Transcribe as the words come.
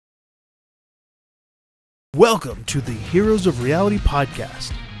Welcome to the Heroes of Reality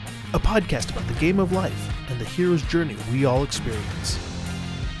podcast, a podcast about the game of life and the hero's journey we all experience.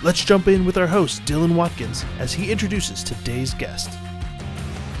 Let's jump in with our host, Dylan Watkins, as he introduces today's guest.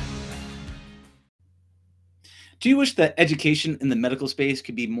 Do you wish that education in the medical space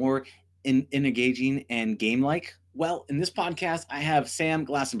could be more engaging and game-like? Well, in this podcast, I have Sam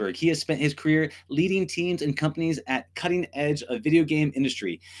Glassenberg. He has spent his career leading teams and companies at cutting edge of video game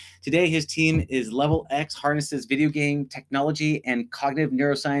industry. Today, his team is Level X, harnesses video game technology and cognitive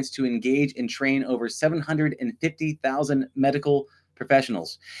neuroscience to engage and train over 750,000 medical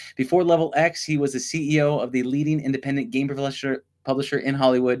professionals. Before Level X, he was the CEO of the leading independent game publisher in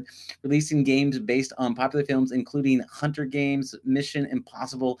Hollywood, releasing games based on popular films, including Hunter Games, Mission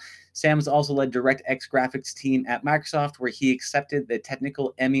Impossible. Sam has also led DirectX graphics team at Microsoft, where he accepted the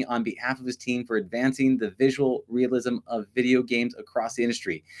technical Emmy on behalf of his team for advancing the visual realism of video games across the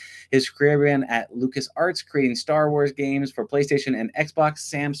industry. His career ran at LucasArts, creating Star Wars games for PlayStation and Xbox.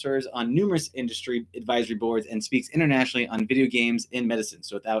 Sam serves on numerous industry advisory boards and speaks internationally on video games in medicine.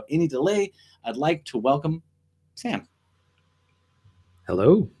 So without any delay, I'd like to welcome Sam.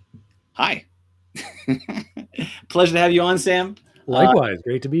 Hello. Hi. Pleasure to have you on, Sam. Likewise,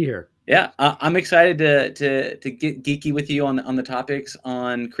 great to be here. Yeah, I'm excited to get geeky with you on the topics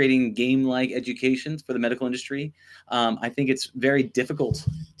on creating game-like educations for the medical industry. I think it's very difficult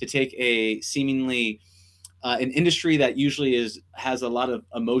to take a seemingly an industry that usually has a lot of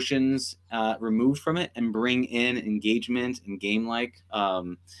emotions removed from it and bring in engagement and game-like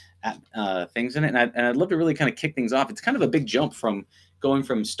things in it. And I'd love to really kind of kick things off. It's kind of a big jump from going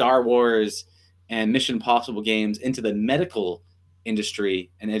from Star Wars and Mission Impossible games into the medical industry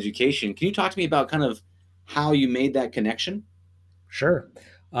and education. Can you talk to me about kind of how you made that connection? Sure.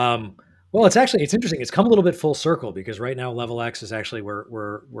 Well, it's interesting. It's come a little bit full circle because right now Level X is actually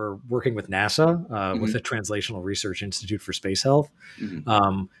we're working with NASA with the Translational Research Institute for Space Health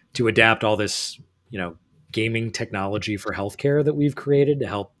to adapt all this gaming technology for healthcare that we've created to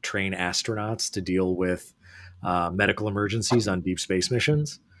help train astronauts to deal with medical emergencies on deep space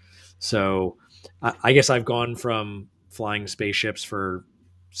missions. So I guess I've gone from flying spaceships for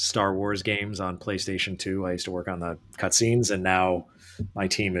Star Wars games on PlayStation 2. I used to work on the cutscenes, and now my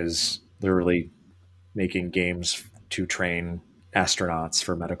team is literally making games to train astronauts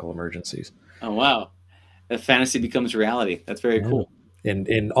for medical emergencies. Oh, wow. The fantasy becomes reality. That's very cool.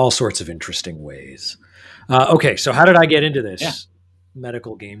 In all sorts of interesting ways. Okay, so how did I get into this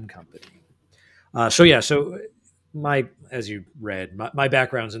medical game company? So as you read, my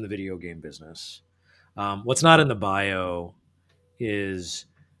background's in the video game business. What's not in the bio is,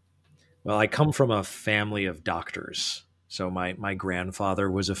 well, I come from a family of doctors. So my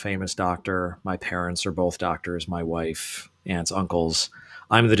grandfather was a famous doctor. My parents are both doctors. My wife, aunts, uncles.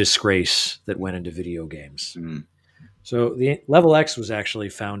 I'm the disgrace that went into video games. So the Level X was actually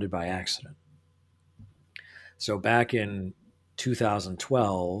founded by accident. So back in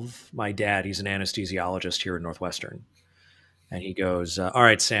 2012, my dad, he's an anesthesiologist here at Northwestern. And he goes, all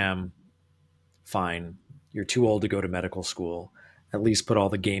right, Sam, fine. You're too old to go to medical school. At least put all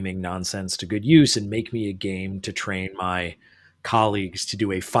the gaming nonsense to good use and make me a game to train my colleagues to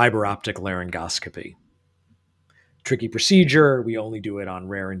do a fiber optic laryngoscopy. Tricky procedure. We only do it on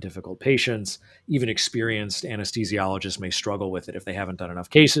rare and difficult patients. Even experienced anesthesiologists may struggle with it if they haven't done enough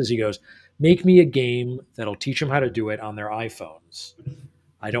cases. He goes, make me a game that'll teach them how to do it on their iPhones.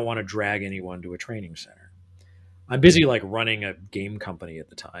 I don't want to drag anyone to a training center. I'm busy running a game company at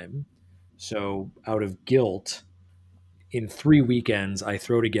the time. So out of guilt, in 3 weekends, I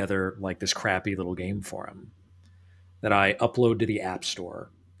throw together this crappy little game for him that I upload to the App Store.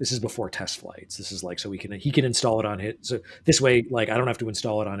 This is before test flights. This is so he can install it on his. So this way, I don't have to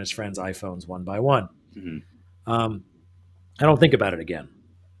install it on his friends' iPhones one by one. I don't think about it again.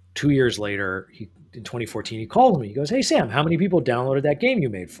 2 years later, in 2014, he called me. He goes, "Hey Sam, how many people downloaded that game you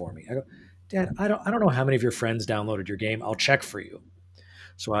made for me?" I go, "Dad, I don't know how many of your friends downloaded your game. I'll check for you."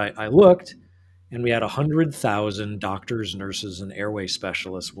 So I looked, and we had 100,000 doctors, nurses, and airway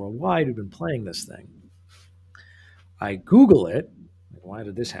specialists worldwide who'd been playing this thing. I Google it. Why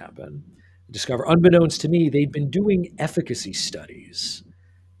did this happen? I discover, unbeknownst to me, they'd been doing efficacy studies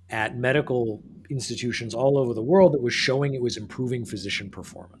at medical institutions all over the world that was showing it was improving physician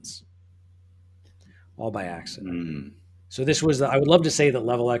performance. All by accident. So this was, I would love to say that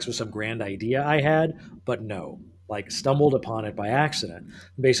Level X was some grand idea I had, but no. Stumbled upon it by accident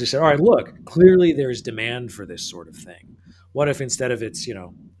and basically said, all right, look, clearly there's demand for this sort of thing. What if instead of it's,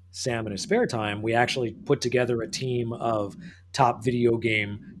 Sam in his spare time, we actually put together a team of top video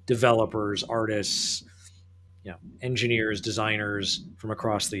game developers, artists, engineers, designers from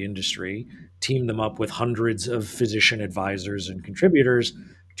across the industry, team them up with hundreds of physician advisors and contributors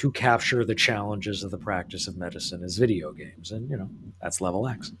to capture the challenges of the practice of medicine as video games. And, that's Level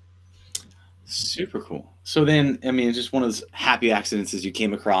X. Super cool. So then, I mean, it's just one of those happy accidents as you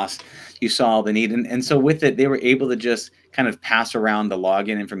came across, you saw the need. And so with it, they were able to just kind of pass around the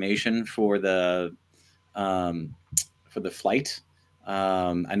login information um, for the flight.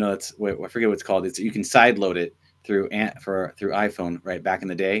 I know I forget what it's called. You can side load it through iPhone right back in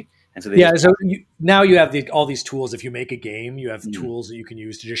the day. And so now you have all these tools. If you make a game, you have Mhm. tools that you can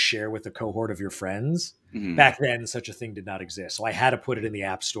use to just share with a cohort of your friends. Mhm. Back then, such a thing did not exist. So I had to put it in the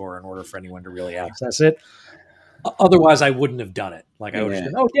App Store in order for anyone to really access it. Otherwise, I wouldn't have done it. Like I would have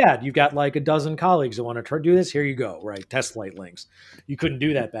just been, oh, Dad, you've got like a dozen colleagues that want to do this. Here you go. Right. Test flight links. You couldn't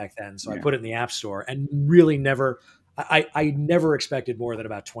do that back then. So I put it in the App Store and really I never expected more than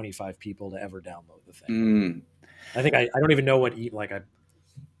about 25 people to ever download the thing. Mm. I think I don't even know what I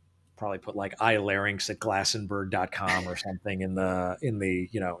probably put like ilarynx at glassenberg.com or something in the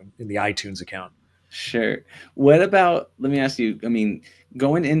iTunes account. Sure. What about, let me ask you, I mean,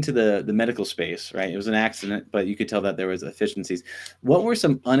 going into the medical space, right? It was an accident, but you could tell that there was efficiencies. What were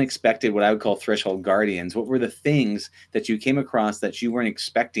some unexpected, what I would call threshold guardians? What were the things that you came across that you weren't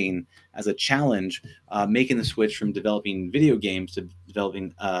expecting as a challenge, making the switch from developing video games to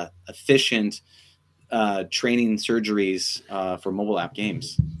developing efficient training surgeries for mobile app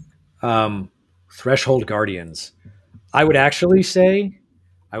games? Threshold guardians. I would actually say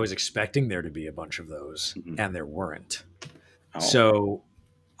I was expecting there to be a bunch of those, and there weren't. Oh. So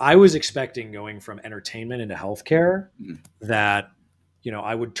I was expecting, going from entertainment into healthcare, that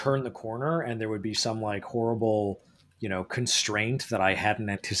I would turn the corner and there would be some like horrible constraint that I hadn't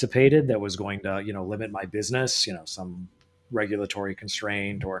anticipated that was going to limit my business, some regulatory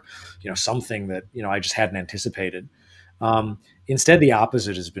constraint or something that I just hadn't anticipated. Instead, the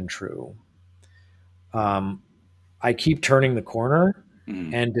opposite has been true. I keep turning the corner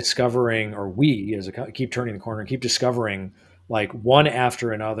and discovering, or we as a keep turning the corner and keep discovering, like one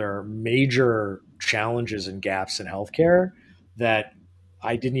after another, major challenges and gaps in healthcare that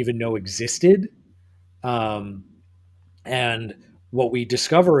I didn't even know existed. And what we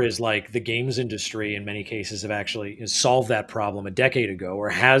discover is like the games industry in many cases have actually solved that problem a decade ago or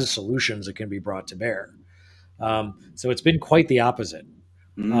has solutions that can be brought to bear. So it's been quite the opposite.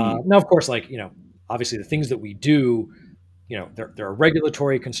 Now, of course, obviously the things that we do, there are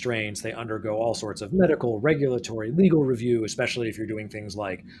regulatory constraints. They undergo all sorts of medical, regulatory, legal review, especially if you're doing things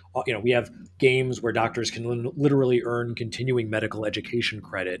like, we have games where doctors can literally earn continuing medical education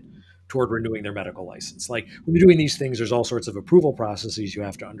credit toward renewing their medical license. Like when you're doing these things, there's all sorts of approval processes you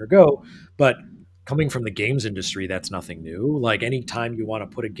have to undergo. But coming from the games industry, that's nothing new. Like anytime you want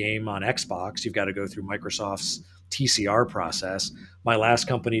to put a game on Xbox, you've got to go through Microsoft's TCR process. My last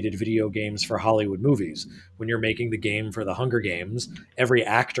company did video games for Hollywood movies. When you're making the game for the Hunger Games, every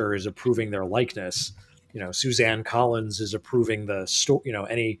actor is approving their likeness. Suzanne Collins is approving the story.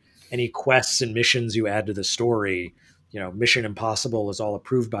 Any quests and missions you add to the story. Mission Impossible is all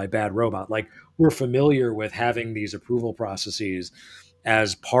approved by Bad Robot. Like we're familiar with having these approval processes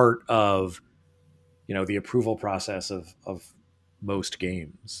as part of the approval process of most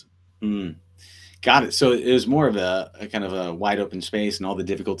games. Got it. So it was more of a kind of a wide open space and all the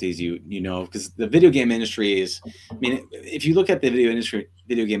difficulties because the video game industry is, I mean, if you look at the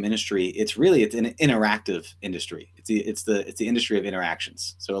video game industry, it's an interactive industry. It's the industry of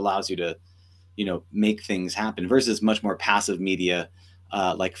interactions. So it allows you to, make things happen versus much more passive media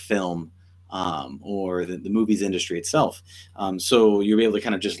like film. Or the movies industry itself. So you're able to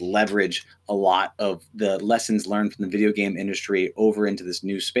kind of just leverage a lot of the lessons learned from the video game industry over into this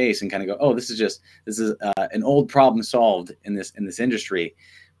new space and kind of go, oh, this is an old problem solved in this industry.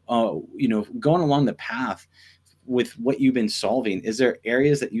 Going along the path with what you've been solving, is there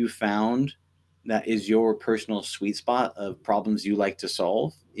areas that you found that is your personal sweet spot of problems you like to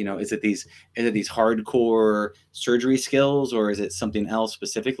solve? Is it these hardcore surgery skills, or is it something else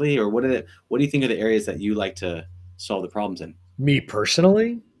specifically, or what do you think are the areas that you like to solve the problems in? Me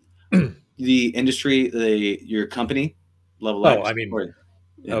personally, the industry, your company, Level X. I mean,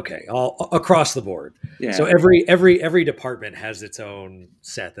 okay, all across the board. Yeah. So every department has its own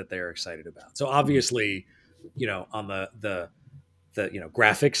set that they're excited about. So obviously, on the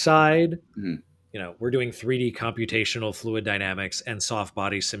graphics side, we're doing 3D computational fluid dynamics and soft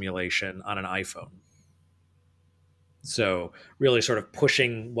body simulation on an iPhone. So really sort of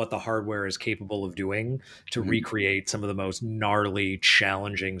pushing what the hardware is capable of doing to recreate some of the most gnarly,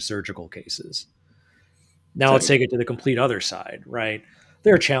 challenging surgical cases. Now let's take it to the complete other side, right?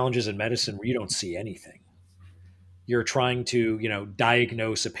 There are challenges in medicine where you don't see anything. you're trying to,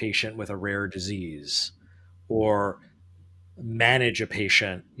 diagnose a patient with a rare disease, or manage a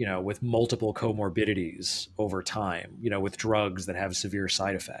patient, with multiple comorbidities over time, with drugs that have severe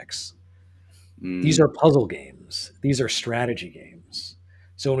side effects. These are puzzle games. These are strategy games.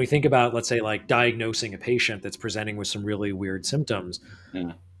 So when we think about, let's say, like diagnosing a patient that's presenting with some really weird symptoms,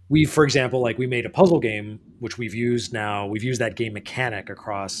 Yeah. for example, like we made a puzzle game, which we've used that game mechanic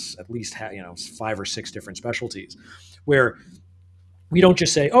across at least 5 or 6 different specialties, where we don't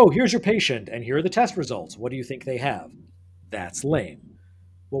just say, oh, here's your patient and here are the test results. What do you think they have? That's lame.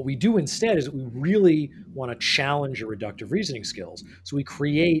 What we do instead is we really want to challenge your reductive reasoning skills. So we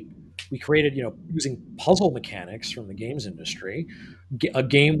created, using puzzle mechanics from the games industry, a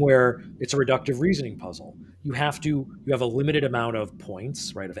game where it's a reductive reasoning puzzle. You have a limited amount of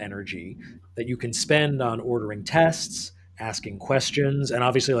points, right, of energy that you can spend on ordering tests, asking questions, and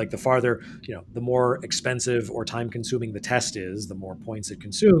obviously, like, the farther, the more expensive or time consuming the test is, the more points it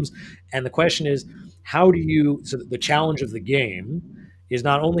consumes. And the question is, so the challenge of the game is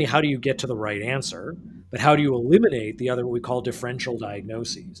not only how do you get to the right answer, but how do you eliminate the other, what we call differential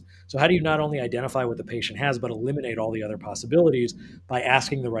diagnoses. So how do you not only identify what the patient has, but eliminate all the other possibilities by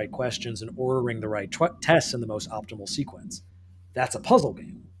asking the right questions and ordering the right tests in the most optimal sequence? That's a puzzle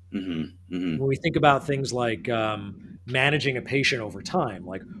game. Mm-hmm. Mm-hmm. When we think about things like managing a patient over time,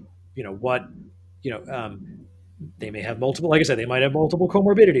 like, they may have multiple, like I said, they might have multiple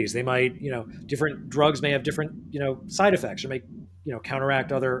comorbidities. They might, different drugs may have different, side effects, or may,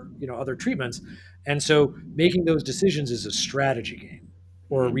 counteract other treatments. And so making those decisions is a strategy game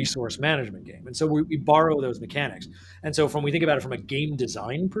or a resource management game. And so we borrow those mechanics. And so we think about it from a game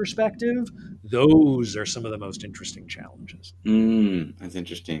design perspective, those are some of the most interesting challenges. That's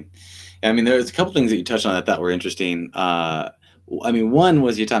interesting. I mean, there's a couple things that you touched on that I thought were interesting. One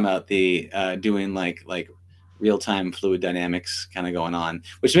was you talking about the doing like real-time fluid dynamics kind of going on,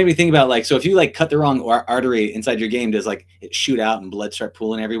 which made me think about, like, so if you like cut the wrong artery inside your game, does like it shoot out and blood start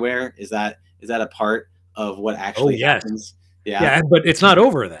pooling everywhere? Is that a part of what actually happens? Yeah, but it's not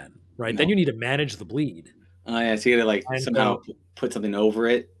over then, right? No. Then you need to manage the bleed. Oh yeah, so you gotta somehow put something over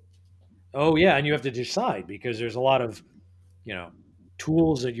it. Oh yeah, and you have to decide, because there's a lot of,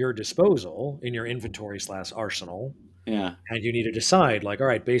 tools at your disposal in your inventory / arsenal. Yeah. And you need to decide, like, all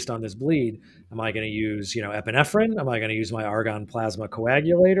right, based on this bleed, am I going to use, epinephrine? Am I going to use my argon plasma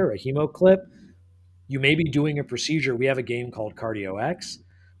coagulator, a hemoclip? You may be doing a procedure. We have a game called CardioX,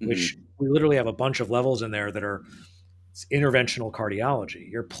 which we literally have a bunch of levels in there that are interventional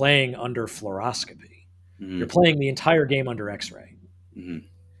cardiology. You're playing under fluoroscopy. You're playing the entire game under X-ray.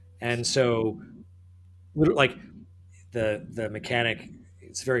 And so, like, the mechanic,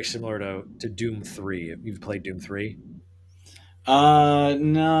 it's very similar to Doom 3. You've played Doom 3?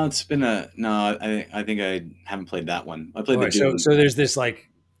 No, it's been I think I haven't played that one. I played the Doom. So there's this like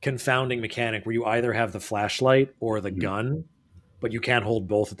confounding mechanic where you either have the flashlight or the gun, but you can't hold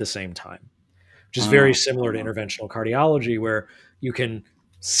both at the same time, which is very similar to interventional cardiology, where you can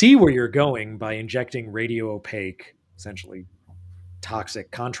see where you're going by injecting radio opaque, essentially toxic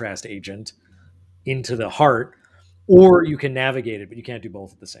contrast agent into the heart, or you can navigate it, but you can't do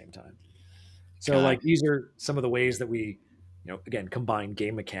both at the same time. So like, these are some of the ways that we, again, combine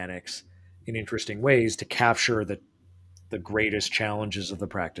game mechanics in interesting ways to capture the greatest challenges of the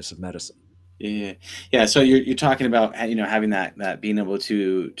practice of medicine. Yeah. So you're talking about, having that being able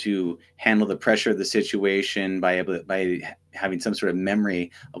to handle the pressure of the situation by having some sort of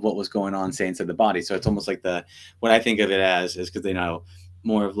memory of what was going on, say, inside the body. So it's almost like what I think of it as is, because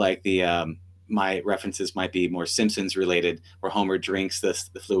more of like my references might be more Simpsons related, where Homer drinks the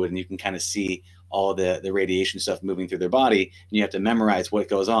fluid and you can kind of see all the radiation stuff moving through their body, and you have to memorize what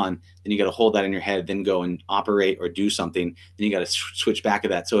goes on. Then you got to hold that in your head, then go and operate or do something. Then you got to switch back to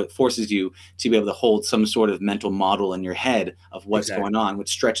that. So it forces you to be able to hold some sort of mental model in your head of what's going on, which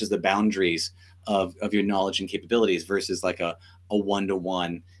stretches the boundaries of your knowledge and capabilities, versus like a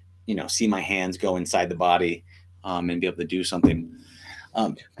one-to-one, see my hands go inside the body and be able to do something.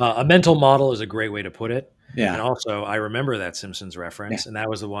 A mental model is a great way to put it. Yeah. And also, I remember that Simpsons reference, and that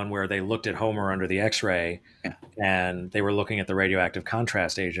was the one where they looked at Homer under the X-ray, and they were looking at the radioactive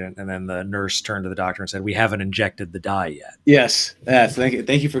contrast agent, and then the nurse turned to the doctor and said, "We haven't injected the dye yet." Yes.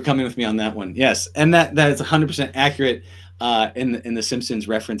 Thank you for coming with me on that one. Yes, and that is 100% accurate in the Simpsons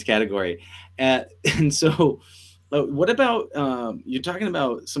reference category. And so, what about you're talking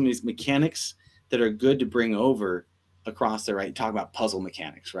about some of these mechanics that are good to bring over across there, right? You talk about puzzle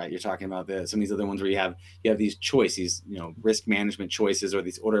mechanics, right? You're talking about some of these other ones where you have these choices, risk management choices, or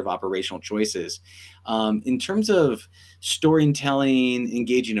these order of operational choices. In terms of storytelling,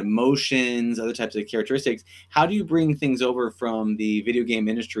 engaging emotions, other types of characteristics, how do you bring things over from the video game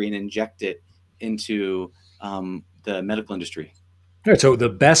industry and inject it into the medical industry? All right, so the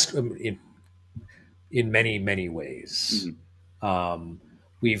best in many, many ways.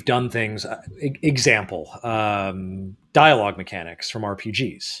 We've done things, example, dialogue mechanics from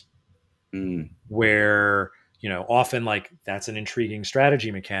RPGs, where, often like that's an intriguing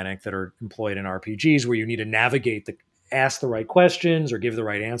strategy mechanic that are employed in RPGs where you need to ask the right questions or give the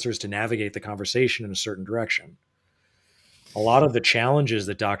right answers to navigate the conversation in a certain direction. A lot of the challenges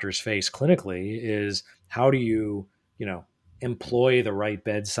that doctors face clinically is how do you, employ the right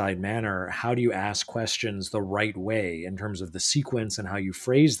bedside manner? How do you ask questions the right way in terms of the sequence and how you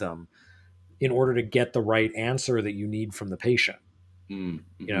phrase them in order to get the right answer that you need from the patient?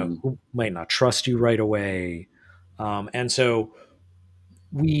 Who might not trust you right away. And so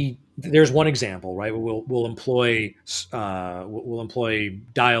there's one example, right? We'll employ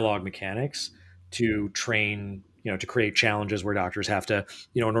dialogue mechanics to train, to create challenges where doctors have to,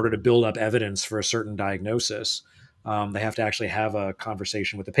 in order to build up evidence for a certain diagnosis, they have to actually have a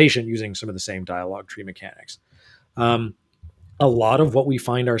conversation with the patient using some of the same dialogue tree mechanics. A lot of what we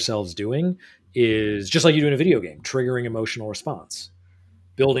find ourselves doing is just like you do in a video game, triggering emotional response,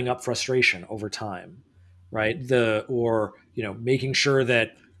 building up frustration over time, right? Making sure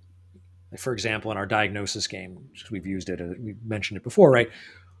that, for example, in our diagnosis game, we've used it, we mentioned it before, right?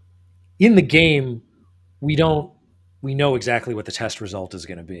 In the game, we know exactly what the test result is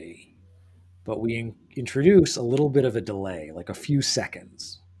going to be, but we introduce a little bit of a delay, like a few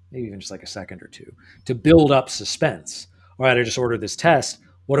seconds, maybe even just like a second or two, to build up suspense. All right, I just ordered this test.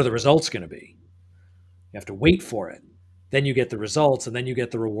 What are the results going to be? You have to wait for it. Then you get the results, and then you get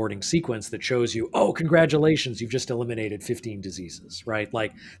the rewarding sequence that shows you, oh, congratulations, you've just eliminated 15 diseases, right?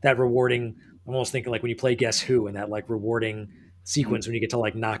 Like that rewarding, I'm almost thinking like when you play Guess Who and that like rewarding sequence when you get to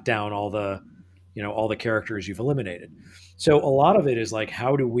like knock down all the, all the characters you've eliminated. So a lot of it is like,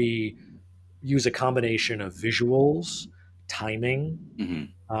 how do we use a combination of visuals, timing,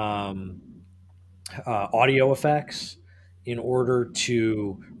 audio effects in order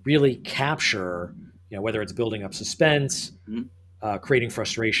to really capture, whether it's building up suspense, creating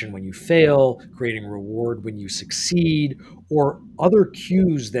frustration when you fail, creating reward when you succeed, or other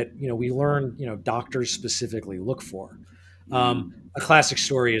cues that we learn doctors specifically look for. A classic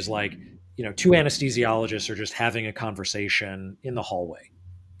story is like two anesthesiologists are just having a conversation in the hallway,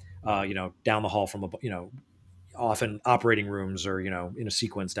 down the hall from often operating rooms or in a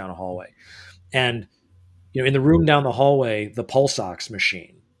sequence down a hallway, and in the room down the hallway, the pulse ox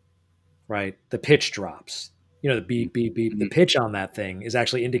machine, right? The pitch drops. The beep, beep, beep. The pitch on that thing is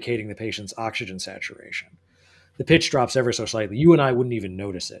actually indicating the patient's oxygen saturation. The pitch drops ever so slightly. You and I wouldn't even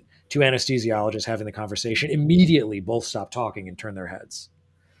notice it. Two anesthesiologists having the conversation immediately both stop talking and turn their heads,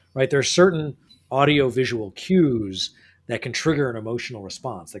 right? There are certain audio-visual cues that can trigger an emotional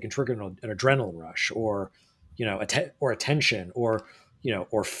response, that can trigger an adrenaline rush, or or attention, or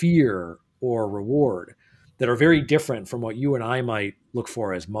or fear, or reward, that are very different from what you and I might look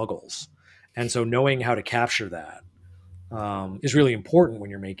for as muggles. And so knowing how to capture that is really important when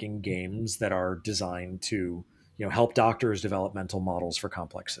you're making games that are designed to help doctors develop mental models for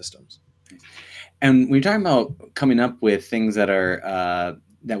complex systems. And when you're talking about coming up with things that are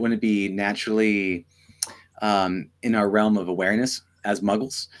that wouldn't be naturally in our realm of awareness as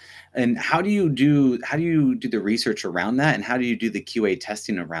muggles, and how do you do the research around that, and how do you do the QA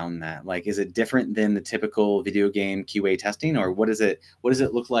testing around that? Like, is it different than the typical video game QA testing, or what does it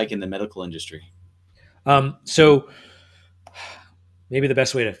look like in the medical industry? So maybe the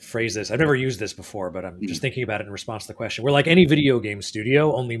best way to phrase this, I've never used this before, but I'm just thinking about it in response to the question. We're like any video game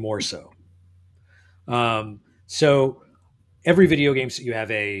studio, only more so. So every video game, you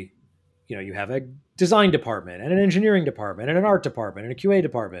have a design department and an engineering department and an art department and a QA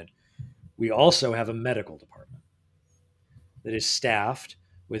department. We also have a medical department that is staffed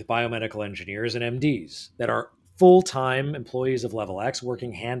with biomedical engineers and MDs that are full-time employees of Level X,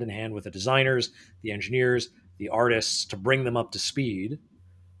 working hand in hand with the designers, the engineers, the artists, to bring them up to speed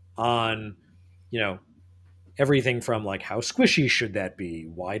on, everything from like, how squishy should that be?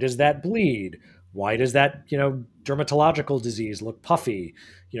 Why does that bleed? Why does that, dermatological disease look puffy?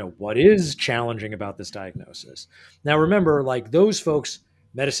 What is challenging about this diagnosis? Now, remember, like those folks,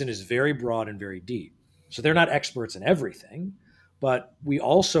 medicine is very broad and very deep. So they're not experts in everything, but we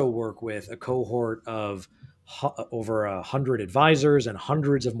also work with a cohort of over 100 advisors and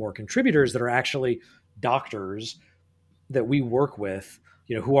hundreds of more contributors that are actually doctors that we work with,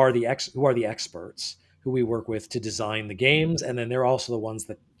 who are the experts who we work with to design the games, and then they're also the ones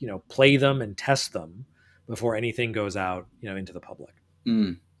that play them and test them before anything goes out into the public.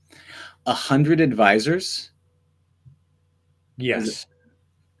 100 advisors. Yes.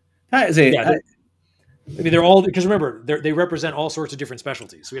 That is a. Yeah, I mean, they're all, because remember, they represent all sorts of different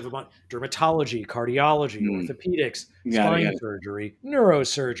specialties. So we have about dermatology, cardiology, orthopedics, spine surgery,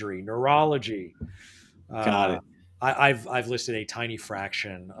 neurosurgery, neurology. Got it. I've listed a tiny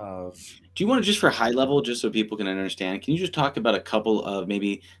fraction of. Do you want to, just for high level, just so people can understand, can you just talk about a couple of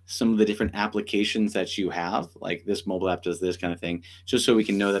maybe some of the different applications that you have, like this mobile app does this kind of thing, just so we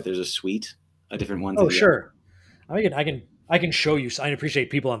can know that there's a suite of different ones? Oh, sure. I can show you. I appreciate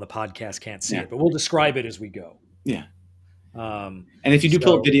people on the podcast can't see it, but we'll describe it as we go. Yeah. And if you do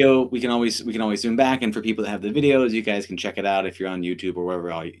pull up video, we can always zoom back. And for people that have the videos, you guys can check it out if you're on YouTube or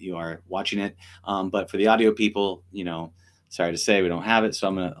wherever you are watching it. But for the audio people, sorry to say we don't have it,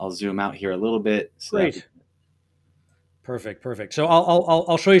 so I'll zoom out here a little bit. So great. Perfect. So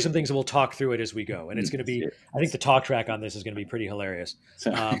I'll show you some things and we'll talk through it as we go. And it's going to be, I think the talk track on this is going to be pretty hilarious.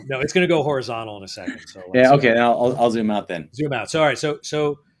 No, it's going to go horizontal in a second. So yeah, okay. I'll zoom out then. Zoom out. So all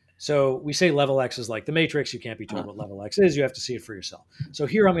right. So we say level X is like the Matrix. You can't be told what level X is. You have to see it for yourself. So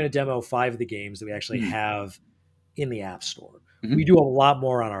here I'm going to demo 5 of the games that we actually have in the App Store. We do a lot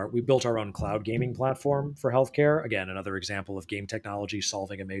more we built our own cloud gaming platform for healthcare. Again, another example of game technology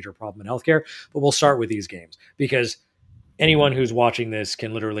solving a major problem in healthcare. But we'll start with these games because anyone who's watching this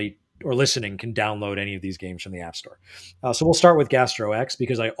can literally, or listening, can download any of these games from the App Store. So we'll start with GastroX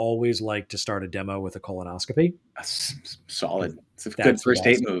because I always like to start a demo with a colonoscopy. That's solid. It's a good first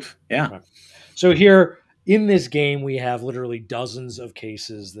date move. Yeah. Right. So here in this game, we have literally dozens of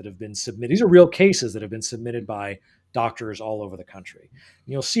cases that have been submitted. These are real cases that have been submitted by doctors all over the country. And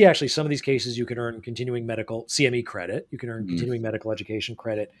you'll see actually some of these cases you can earn continuing medical CME credit. You can earn continuing medical education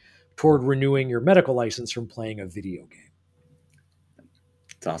credit toward renewing your medical license from playing a video game.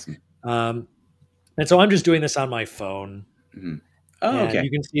 It's awesome. And so I'm just doing this on my phone. Oh, okay. You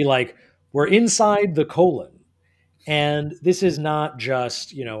can see we're inside the colon. And this is not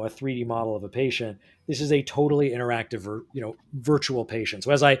just, a 3D model of a patient. This is a totally interactive, virtual patient.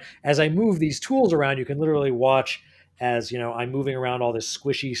 So as I move these tools around, you can literally watch as, I'm moving around all this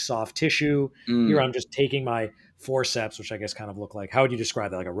squishy, soft tissue. Here I'm just taking my forceps, which I guess kind of look like, how would you describe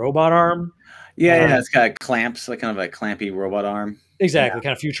that? Like a robot arm? Yeah, it's got clamps, like kind of a clampy robot arm. Exactly,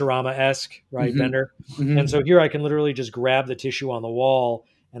 kind of Futurama-esque, right, Bender? And so here I can literally just grab the tissue on the wall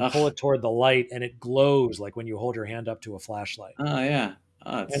and pull it toward the light, and it glows like when you hold your hand up to a flashlight. Oh, yeah.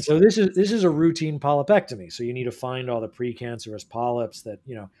 And so this is a routine polypectomy. So you need to find all the precancerous polyps that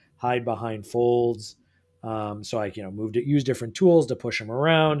hide behind folds. So I use different tools to push them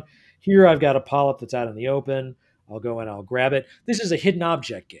around. Here I've got a polyp that's out in the open. I'll go and I'll grab it. This is a hidden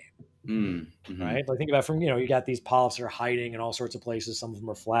object game, right? Like think about you got these polyps that are hiding in all sorts of places. Some of them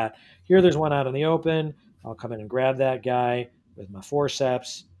are flat. Here there's one out in the open. I'll come in and grab that guy with my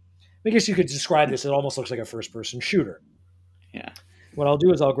forceps. I guess you could describe this. It almost looks like a first-person shooter. Yeah. What I'll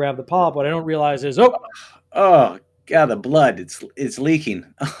do is I'll grab the polyp. What I don't realize is, oh God, the blood, it's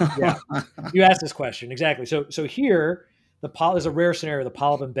leaking. Yeah. You asked this question. Exactly. So here, the polyp is a rare scenario. The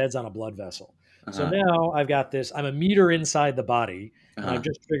polyp embeds on a blood vessel. So now I've got this, I'm a meter inside the body, and I've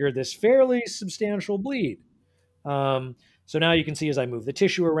just triggered this fairly substantial bleed. So now you can see as I move the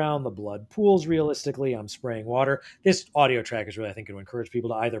tissue around, the blood pools realistically. I'm spraying water. This audio track is really, I think, going to encourage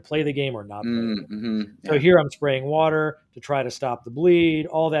people to either play the game or not play the game. So here I'm spraying water to try to stop the bleed.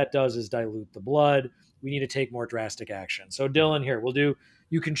 All that does is dilute the blood. We need to take more drastic action. So Dylan, here,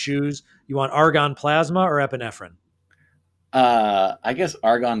 you can choose. You want argon plasma or epinephrine? I guess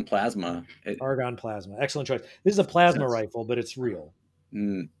argon plasma. Argon plasma. Excellent choice. This is a plasma rifle, but it's real.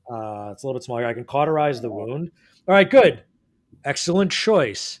 It's a little bit smaller. I can cauterize the wound. All right, good. Excellent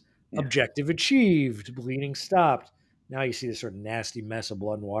choice. Yeah. Objective achieved. Bleeding stopped. Now you see this sort of nasty mess of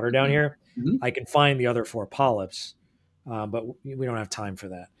blood and water down here. I can find the other 4 polyps, but we don't have time for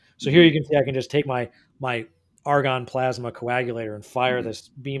that. So here you can see I can just take my argon plasma coagulator and fire this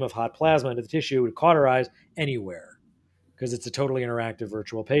beam of hot plasma into the tissue to cauterize anywhere, because it's a totally interactive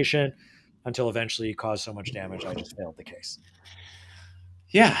virtual patient until eventually you cause so much damage I just failed the case.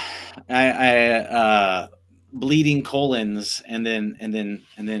 Yeah, I bleeding colons and then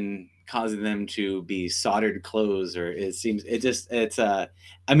causing them to be soldered closed, or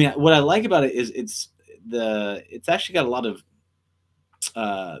I mean, what I like about it is it's actually got a lot of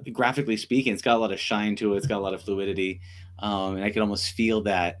graphically speaking, it's got a lot of shine to it. It's got a lot of fluidity, and I could almost feel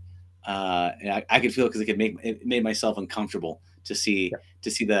that. I could feel it because it made myself uncomfortable to see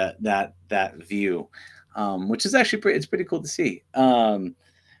that view. which is actually it's pretty cool to see. And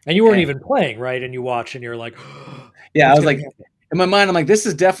you weren't even playing, right? And you watch and you're like, yeah, I was like, in my mind, I'm like, this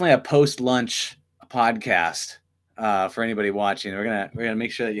is definitely a post-lunch podcast for anybody watching. We're gonna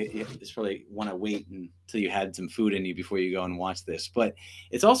make sure that you just probably want to wait until you had some food in you before you go and watch this. But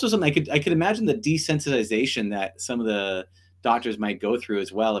it's also something I could imagine the desensitization that some of the doctors might go through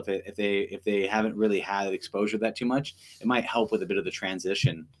as well if they haven't really had exposure to that too much. It might help with a bit of the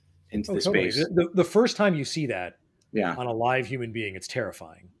transition into the totally. space. The first time you see that Yeah. on a live human being, it's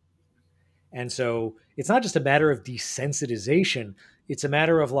terrifying. And so it's not just a matter of desensitization. It's a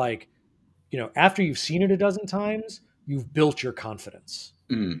matter of like, after you've seen it a dozen times, you've built your confidence,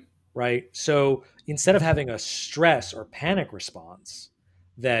 right? So instead of having a stress or panic response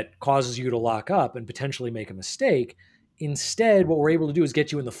that causes you to lock up and potentially make a mistake, instead, what we're able to do is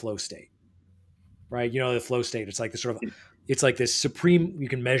get you in the flow state, right? The flow state, it's like it's like this supreme, you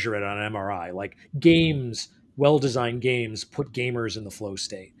can measure it on an MRI, like well-designed games put gamers in the flow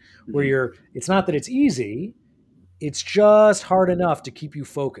state where it's not that it's easy, it's just hard enough to keep you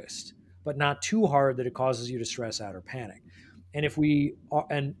focused, but not too hard that it causes you to stress out or panic. And we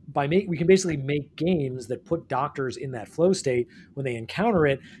can basically make games that put doctors in that flow state when they encounter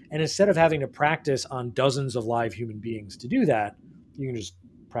it. And instead of having to practice on dozens of live human beings to do that, you can just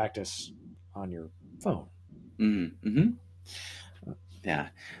practice on your phone. Yeah,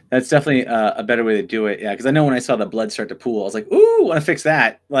 that's definitely a better way to do it. Yeah, because I know when I saw the blood start to pool, I was like, "Ooh, want to fix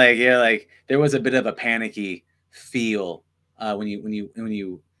that." Like, yeah, like there was a bit of a panicky feel when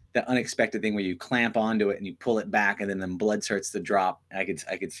you that unexpected thing where you clamp onto it and you pull it back, and then the blood starts to drop. I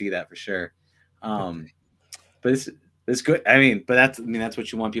could see that for sure. But it's good. But that's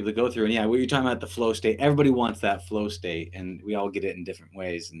what you want people to go through. And yeah, what you're talking about, the flow state. Everybody wants that flow state, and we all get it in different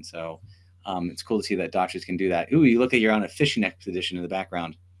ways. And so. It's cool to see that doctors can do that. Ooh, you look like you're on a fishing expedition in the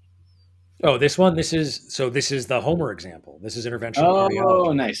background. Oh, this is the Homer example. This is interventional cardiology.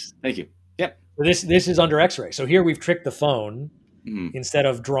 Oh, nice. Thank you. Yep. This is under X-ray. So here we've tricked the phone instead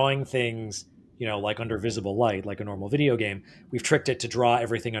of drawing things, like under visible light, like a normal video game. We've tricked it to draw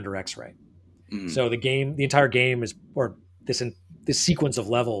everything under X-ray. So the entire game this sequence of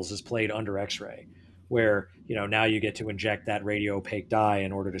levels is played under X-ray, where now you get to inject that radio opaque dye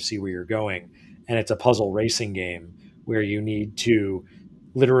in order to see where you're going, and it's a puzzle racing game where you need to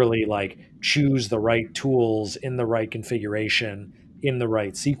literally like choose the right tools in the right configuration in the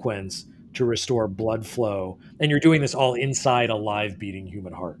right sequence to restore blood flow, and you're doing this all inside a live beating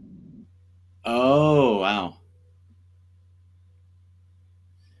human heart. Oh, wow.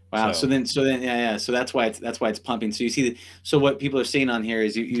 Wow. So then, yeah. So that's why it's pumping. So you see, so what people are seeing on here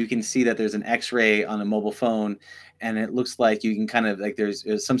is you can see that there's an X-ray on a mobile phone, and it looks like you can kind of like there's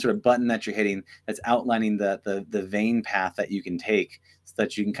some sort of button that you're hitting that's outlining the vein path that you can take, so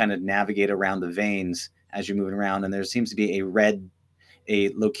that you can kind of navigate around the veins as you're moving around. And there seems to be a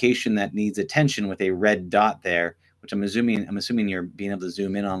location that needs attention with a red dot there, which I'm assuming you're being able to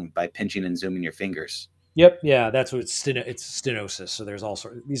zoom in on by pinching and zooming your fingers. Yep. Yeah, that's what it's stenosis. So there's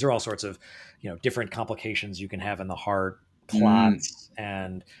these are all sorts of, different complications you can have in the heart, clots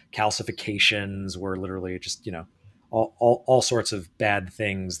and calcifications, where literally just, all sorts of bad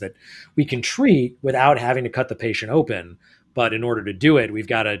things that we can treat without having to cut the patient open. But in order to do it, we've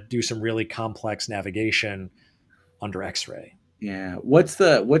got to do some really complex navigation under X-ray. Yeah. What's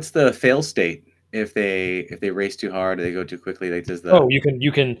the fail state? If they race too hard or they go too quickly, like does the you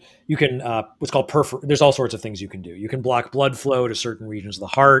can what's called there's all sorts of things you can do. You can block blood flow to certain regions of the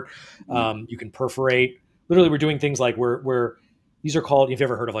heart. You can perforate. Literally, we're doing things like we're these are called, if you've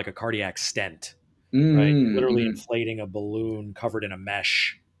ever heard of like a cardiac stent, right? You're literally inflating a balloon covered in a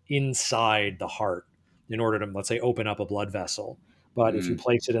mesh inside the heart in order to, let's say, open up a blood vessel. But if you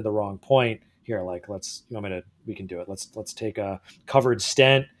place it in the wrong point, here, like we can do it. Let's take a covered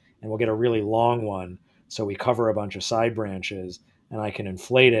stent, and we'll get a really long one. So we cover a bunch of side branches, and I can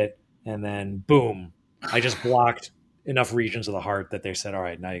inflate it, and then boom, I just blocked enough regions of the heart that they said, all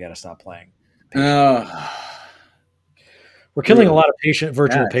right, now you got to stop playing. We're killing a lot of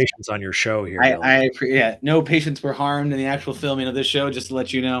virtual patients on your show here. No patients were harmed in the actual filming of this show, just to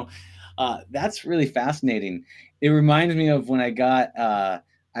let you know. That's really fascinating. It reminds me of when I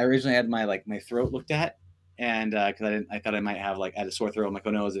originally had my throat looked at. And because I thought I might have I had a sore throat. I'm like, oh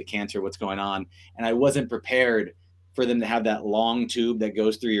no, is it cancer? What's going on? And I wasn't prepared for them to have that long tube that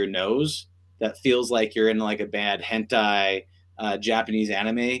goes through your nose that feels like you're in like a bad hentai Japanese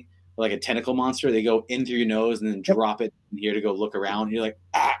anime, like a tentacle monster. They go in through your nose and then drop it in here to go look around. And you're like,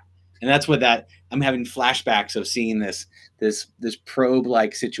 ah. And that's what I'm having flashbacks of seeing this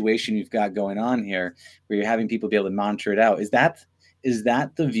probe-like situation you've got going on here, where you're having people be able to monitor it out. Is that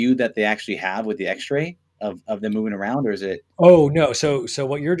the view that they actually have with the X-ray? of them moving around, or is it? Oh no. So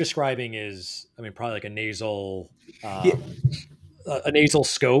what you're describing is, I mean, probably like Yeah. a nasal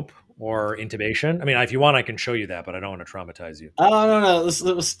scope or intubation. I mean, if you want, I can show you that, but I don't want to traumatize you. Oh no, let's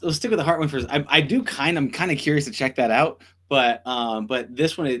stick with the heart one first. I'm kind of curious to check that out, but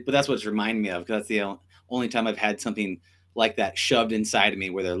this one, but that's what it's reminding me of, because that's the only time I've had something like that shoved inside of me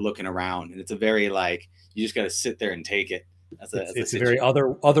where they're looking around, and it's a very like you just got to sit there and take it. It's a very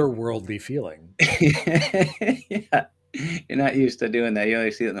otherworldly feeling. Yeah, you're not used to doing that. You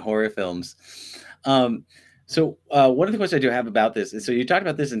only see it in the horror films. So one of the questions I do have about this is, so you talked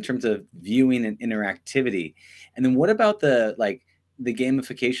about this in terms of viewing and interactivity, and then what about the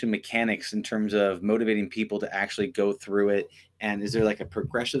gamification mechanics in terms of motivating people to actually go through it? And is there like a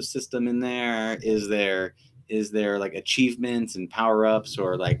progressive system in there? Is there like achievements and power ups,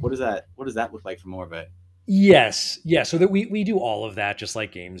 or like what does that look like for more of it? Yes, yeah. So that we do all of that just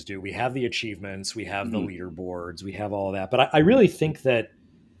like games do. We have the achievements, we have the Mhm. leaderboards, we have all of that. But I really think that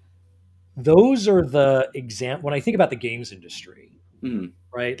those are the when I think about the games industry, Mhm.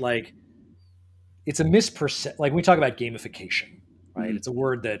 right? Like it's a misperception. Like when we talk about gamification, right? Mhm. It's a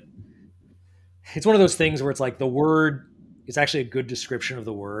word that it's one of those things where it's like the word is actually a good description of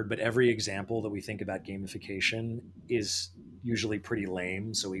the word, but every example that we think about gamification is usually pretty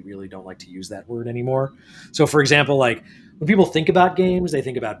lame. So we really don't like to use that word anymore. So, for example, like when people think about games, they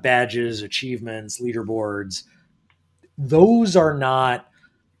think about badges, achievements, leaderboards. Those are not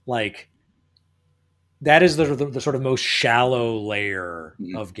like that is the sort of most shallow layer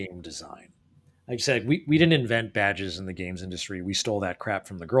Mhm. of game design. Like I said, we didn't invent badges in the games industry. We stole that crap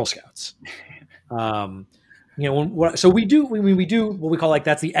from the Girl Scouts. Um, so we do what we call like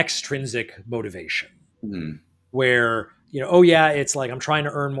that's the extrinsic motivation, Mhm. where oh yeah, it's like I'm trying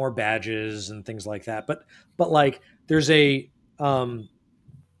to earn more badges and things like that. But like there's a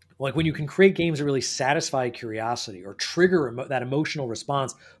like when you can create games that really satisfy curiosity or trigger that emotional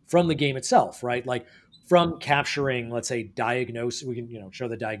response from the game itself, right? Like from capturing, let's say, diagnosis. We can show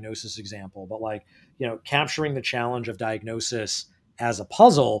the diagnosis example, but like capturing the challenge of diagnosis as a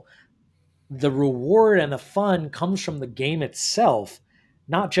puzzle, the reward and the fun comes from the game itself,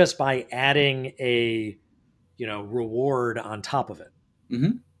 not just by adding a reward on top of it.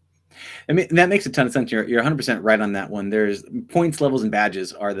 Mhm. I mean, that makes a ton of sense. You're 100% right on that one. There's points, levels, and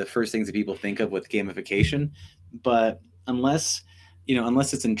badges are the first things that people think of with gamification, but unless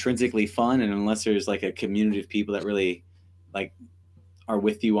unless it's intrinsically fun, and unless there's like a community of people that really like are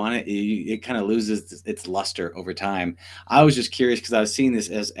with you on it, it kind of loses its luster over time. I was just curious because I was seeing this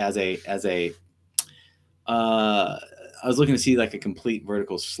as a uh, I was looking to see like a complete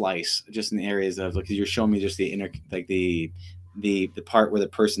vertical slice, just in the areas of like you're showing me just the inner like the part where the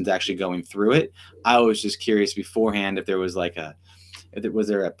person's actually going through it. I was just curious beforehand if there was like was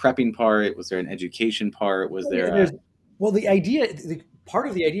there a prepping part, was there an education part, was there a Well, part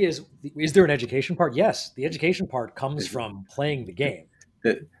of the idea is there an education part? Yes, the education part comes is from playing the game.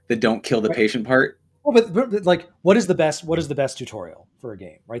 the don't kill the Right? patient part? Well, but like, what is the best tutorial for a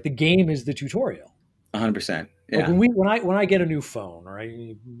game? Right, the game is the tutorial. 100%. Like Yeah. when I get a new phone or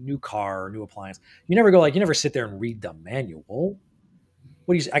a new car or new appliance, you never sit there and read the manual.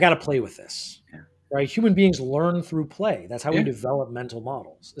 What do you say? I got to play with this, Yeah. right? Human beings learn through play. That's how we Yeah. develop mental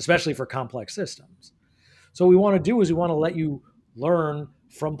models, especially for complex systems. So what we want to do is we want to let you learn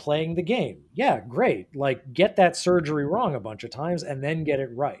from playing the game. Yeah, great. Like get that surgery wrong a bunch of times and then get it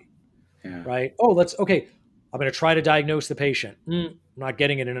right. Yeah. Right? Oh, okay. I'm going to try to diagnose the patient. I'm not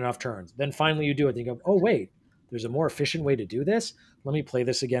getting it in enough turns. Then finally you do it. Then you go, oh, wait, there's a more efficient way to do this. Let me play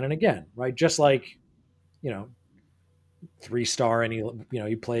this again and again. Right? Just like, you know, 3-star any,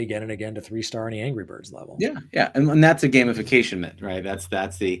 you play again and again to 3-star any Angry Birds level. Yeah, yeah, and that's a gamification myth, right?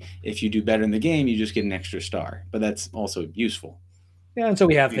 That's the if you do better in the game, you just get an extra star, but that's also useful. Yeah, and so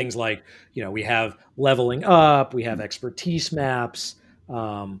we have things like, we have leveling up, we have expertise maps.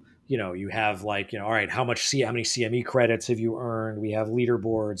 You have like, all right, how many CME credits have you earned? We have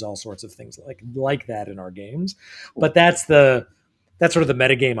leaderboards, all sorts of things like that in our games. Cool. But that's sort of the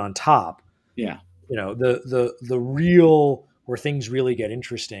metagame on top. Yeah. The real where things really get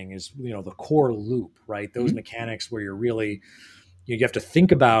interesting is the core loop, right? Those mechanics where you're really you have to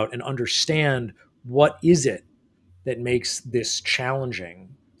think about and understand what is it that makes this challenging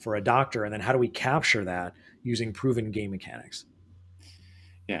for a doctor, and then how do we capture that using proven game mechanics?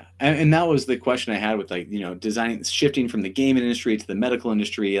 Yeah, and that was the question I had with like designing, shifting from the game industry to the medical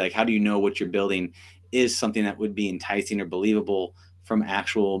industry. Like, how do you know what you're building is something that would be enticing or believable from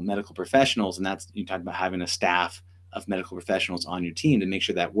actual medical professionals? And that's you talk about having a staff of medical professionals on your team to make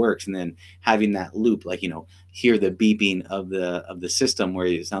sure that works, and then having that loop, like, hear the beeping of the system where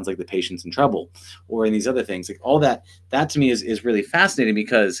it sounds like the patient's in trouble, or in these other things, like all that to me is really fascinating,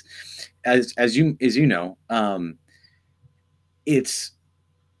 because as you know, it's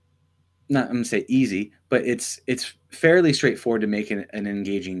not, I'm gonna say easy, but it's fairly straightforward to make an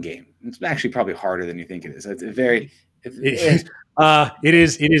engaging game. It's actually probably harder than you think it is. It's It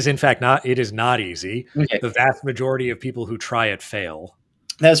is in fact not. It is not easy. Okay. The vast majority of people who try it fail.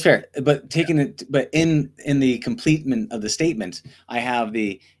 That's fair, but in the completement of the statement, I have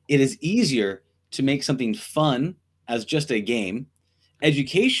it is easier to make something fun as just a game.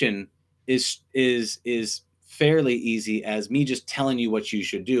 Education is fairly easy as me just telling you what you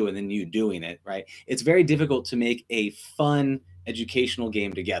should do and then you doing it, right? It's very difficult to make a fun educational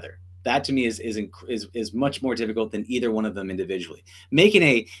game together. That to me is much more difficult than either one of them individually. Making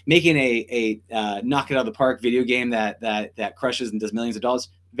a knock it out of the park video game that crushes and does millions of dollars,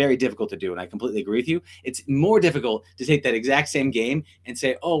 very difficult to do, and I completely agree with you. It's more difficult to take that exact same game and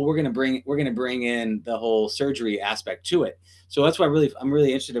say, oh, we're gonna bring in the whole surgery aspect to it. So that's why I'm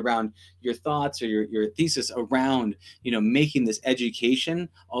really interested around your thoughts or your thesis around making this education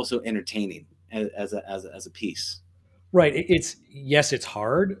also entertaining as a piece. Right. It's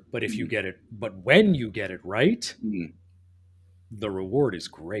hard, but when you get it right, the reward is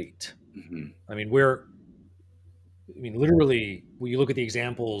great. I mean, literally, when you look at the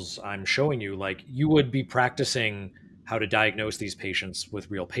examples I'm showing you, like, you would be practicing how to diagnose these patients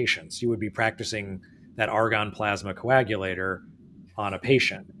with real patients. You would be practicing that argon plasma coagulator on a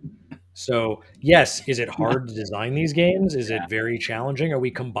patient. So, yes, is it hard to design these games? Is it very challenging? Are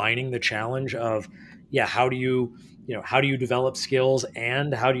we combining the challenge of, how do you develop skills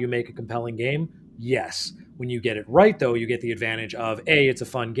and how do you make a compelling game? Yes. When you get it right, though, you get the advantage of A, it's a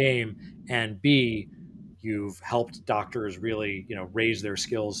fun game, and B, you've helped doctors really, raise their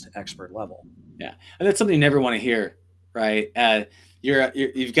skills to expert level. Yeah, and that's something you never want to hear, right?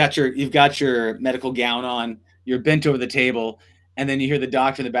 You've got your medical gown on, you're bent over the table, and then you hear the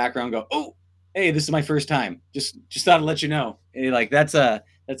doctor in the background go, "Oh, hey, this is my first time. Just thought I'd let you know." And you're like, that's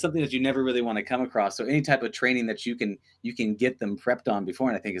something that you never really want to come across. So any type of training that you can get them prepped on before,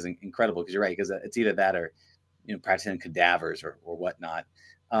 and I think is incredible, because you're right, because it's either that or practicing cadavers or whatnot.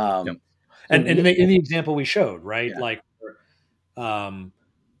 Yep. And in the example we showed, right? Yeah. Like,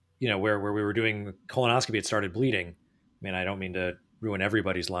 where we were doing colonoscopy, it started bleeding. I mean, I don't mean to ruin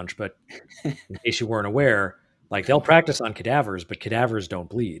everybody's lunch, but in case you weren't aware, like, they'll practice on cadavers, but cadavers don't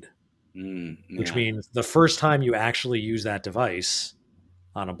bleed, which means the first time you actually use that device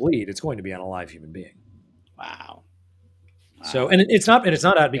on a bleed, it's going to be on a live human being. Wow. So, and it's not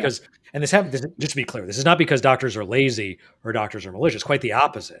out because, and this happens, just to be clear, this is not because doctors are lazy or doctors are malicious. Quite the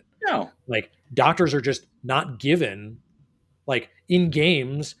opposite. No. Like, doctors are just not given, like, in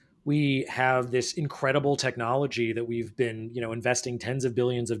games, we have this incredible technology that we've been, investing tens of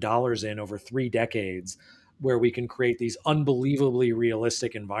billions of dollars in over 3 decades, where we can create these unbelievably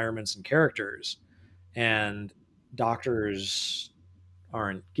realistic environments and characters, and doctors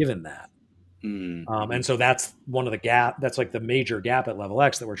aren't given that. And so that's one of the that's like the major gap at Level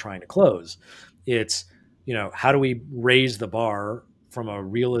X that we're trying to close. It's, how do we raise the bar from a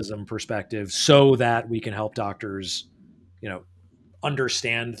realism perspective so that we can help doctors,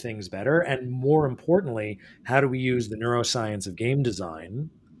 understand things better? And more importantly, how do we use the neuroscience of game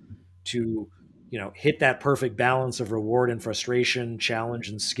design to, hit that perfect balance of reward and frustration, challenge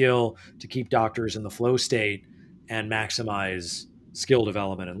and skill, to keep doctors in the flow state and maximize skill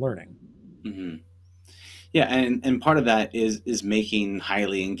development and learning? Mm-hmm. Yeah, and part of that is making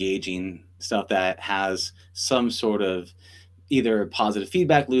highly engaging stuff that has some sort of either positive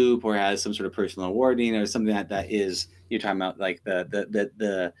feedback loop or has some sort of personal awarding or something that is, you're talking about, like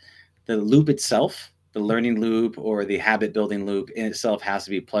the loop itself, the learning loop or the habit building loop in itself has to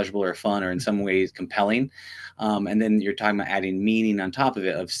be pleasurable or fun or in some ways compelling. And then you're talking about adding meaning on top of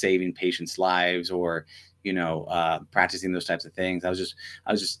it, of saving patients' lives or practicing those types of things. I was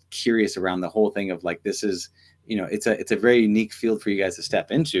just curious around the whole thing of, like, this is, it's a very unique field for you guys to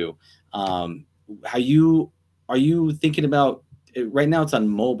step into. Are you thinking about right now? It's on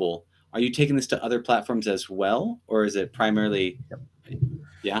mobile. Are you taking this to other platforms as well, or is it primarily?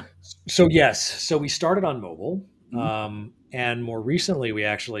 Yeah. So yes. So we started on mobile, and more recently we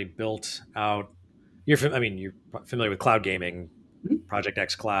actually built out. You're familiar with cloud gaming, Project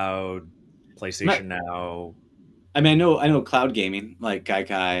X Cloud, PlayStation Now. I mean, I know cloud gaming, like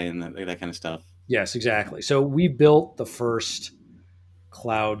Gaikai and that kind of stuff. Yes, exactly. So we built the first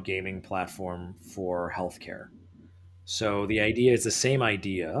cloud gaming platform for healthcare. So the idea is the same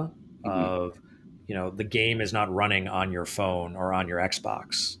idea of, the game is not running on your phone or on your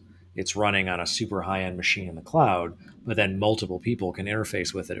Xbox. It's running on a super high-end machine in the cloud, but then multiple people can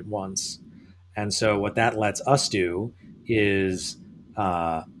interface with it at once. And so what that lets us do is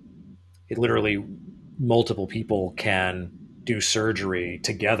it literally multiple people can do surgery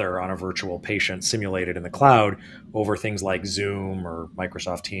together on a virtual patient simulated in the cloud over things like Zoom or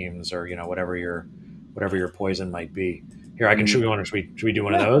Microsoft Teams or whatever your poison might be. Here, I can show you one. Should we do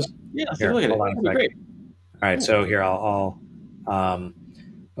one of those? Yeah, let's Here, take a look at it. hold on a That'd be second. great. All right, so here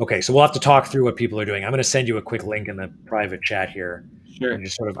okay, so we'll have to talk through what people are doing. I'm going to send you a quick link in the private chat here. Sure. And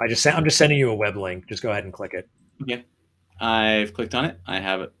I'm just sending you a web link. Just go ahead and click it. Okay. I've clicked on it. I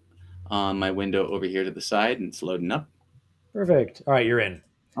have it on my window over here to the side, and it's loading up. Perfect. All right, you're in.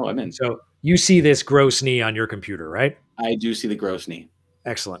 Oh, I'm in. So you see this gross knee on your computer, right? I do see the gross knee.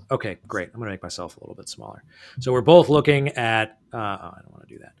 Excellent. Okay, great. I'm going to make myself a little bit smaller. So we're both looking at, I don't want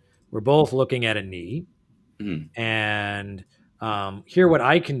to do that. We're both looking at a knee. Mhm. And here what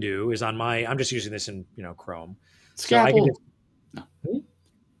I can do is I'm just using this in, Chrome. Scalpel.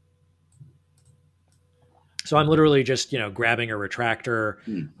 So I'm literally just, grabbing a retractor.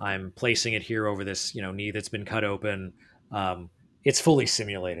 Hmm. I'm placing it here over this, knee that's been cut open. It's fully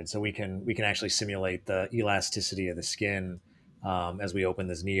simulated, so we can actually simulate the elasticity of the skin as we open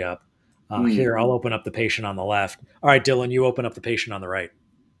this knee up. Here, I'll open up the patient on the left. All right, Dylan, you open up the patient on the right.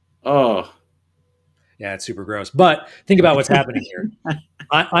 Oh. Yeah, it's super gross. But think about what's happening here.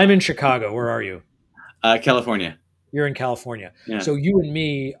 I'm in Chicago. Where are you? California. You're in California. Yeah. So you and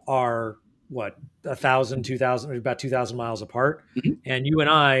me are what, 1,000, 2,000, about 2,000 miles apart. Mm-hmm. And you and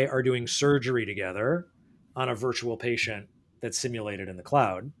I are doing surgery together on a virtual patient that's simulated in the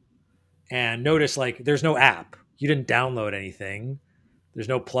cloud. And notice, there's no app. You didn't download anything. There's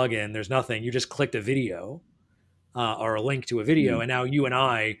no plugin. There's nothing. You just clicked a video or a link to a video. Mm-hmm. And now you and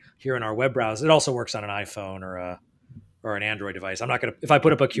I here in our web browser, it also works on an iPhone or an Android device. I'm not going to, if I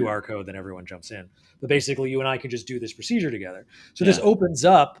put up a QR code, then everyone jumps in. But basically, you and I can just do this procedure together. So this opens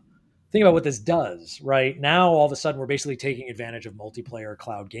up, think about what this does, right? Now, all of a sudden, we're basically taking advantage of multiplayer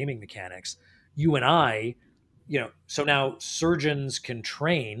cloud gaming mechanics. You and I, so now surgeons can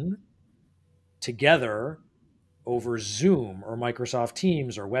train together over Zoom or Microsoft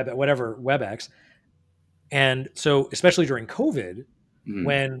Teams or whatever WebEx. And so, especially during COVID,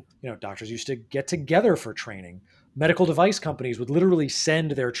 when doctors used to get together for training, medical device companies would literally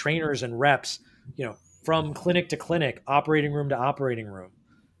send their trainers and reps, from clinic to clinic, operating room to operating room,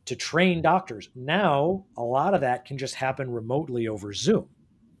 to train doctors. Now, a lot of that can just happen remotely over Zoom.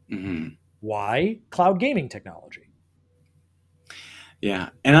 Mm-hmm. Why? Cloud gaming technology. Yeah,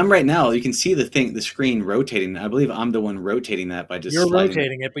 and I'm right now. You can see the screen rotating. I believe I'm the one rotating that by just. You're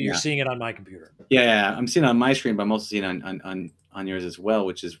rotating it, but you're seeing it on my computer. Yeah, I'm seeing it on my screen, but I'm also seeing it on yours as well,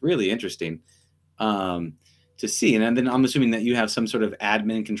 which is really interesting to see. And then I'm assuming that you have some sort of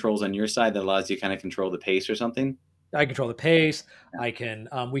admin controls on your side that allows you to kind of control the pace or something. I control the pace. I can,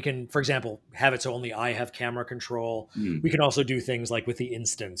 we can, for example, have it so only I have camera control. We can also do things like with the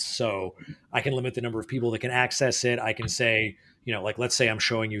instance. So I can limit the number of people that can access it. I can say, let's say I'm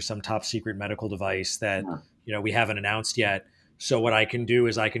showing you some top secret medical device that, we haven't announced yet. So what I can do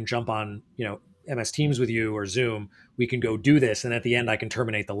is I can jump on, MS Teams with you or Zoom. We can go do this. And at the end, I can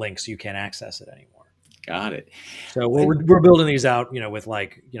terminate the link so you can't access it anymore. Got it. So we're building these out, with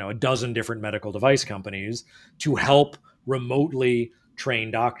a dozen different medical device companies to help remotely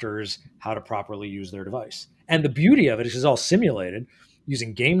train doctors how to properly use their device. And the beauty of it is it's all simulated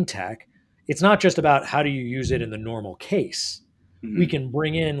using game tech. It's not just about how do you use it in the normal case. Mm-hmm. We can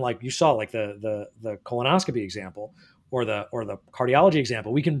bring in, like you saw, like the colonoscopy example or the cardiology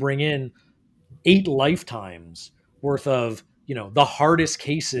example. We can bring in 8 lifetimes worth of, the hardest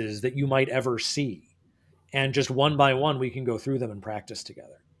cases that you might ever see. And just one by one, we can go through them and practice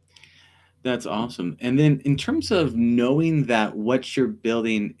together. That's awesome. And then in terms of knowing that what you're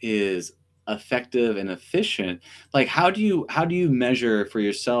building is effective and efficient, how do you measure for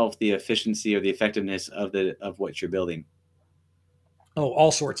yourself the efficiency or the effectiveness of what you're building? Oh,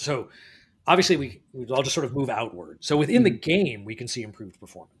 all sorts. So obviously we all just sort of move outward. So within the game, we can see improved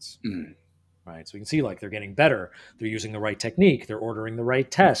performance. Mm. Right. So we can see they're getting better. They're using the right technique. They're ordering the right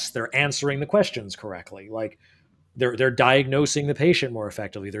tests. They're answering the questions correctly. They're diagnosing the patient more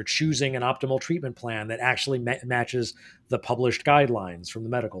effectively. They're choosing an optimal treatment plan that actually matches the published guidelines from the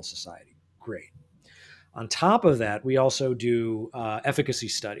medical society. Great. On top of that, we also do efficacy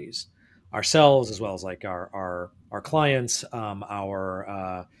studies ourselves, as well as our clients,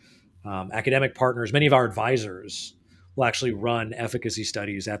 our academic partners, many of our advisors will actually run efficacy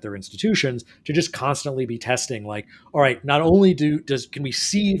studies at their institutions to just constantly be testing, like, all right, not only can we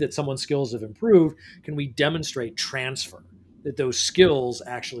see that someone's skills have improved, can we demonstrate transfer, that those skills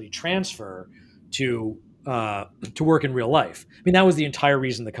actually transfer to to work in real life. I mean, that was the entire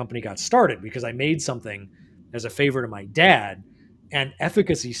reason the company got started, because I made something as a favor to my dad, and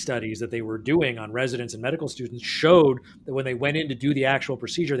efficacy studies that they were doing on residents and medical students showed that when they went in to do the actual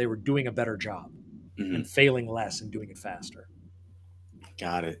procedure, they were doing a better job and failing less and doing it faster.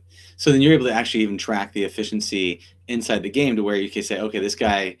 Got it. So then you're able to actually even track the efficiency inside the game to where you can say, okay, this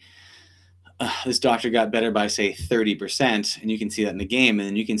doctor got better by say 30%, and you can see that in the game, and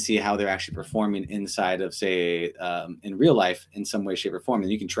then you can see how they're actually performing inside of say in real life in some way, shape, or form,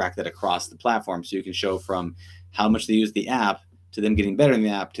 and you can track that across the platform. So you can show from how much they use the app to them getting better in the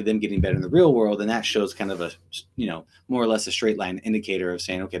app to them getting better in the real world, and that shows kind of a more or less a straight line indicator of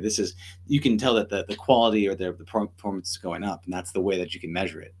saying, okay, this is, you can tell that the quality or the performance is going up, and that's the way that you can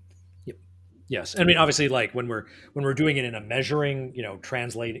measure it. Yes, I mean, obviously, like when we're doing it in a measuring,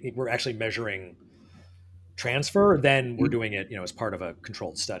 translating, we're actually measuring transfer. Then we're doing it, as part of a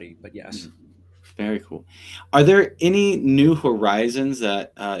controlled study. But yes, very cool. Are there any new horizons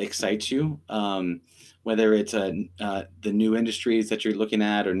that excite you? Whether it's the new industries that you're looking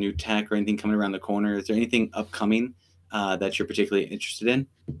at, or new tech, or anything coming around the corner, is there anything upcoming that you're particularly interested in?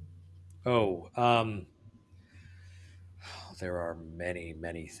 There are many,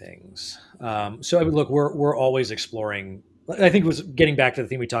 many things. So I mean, look, we're always exploring. I think it was getting back to the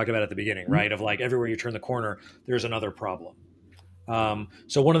thing we talked about at the beginning, right? Of like everywhere you turn the corner, there's another problem.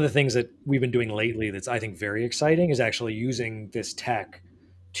 So one of the things that we've been doing lately that's I think very exciting is actually using this tech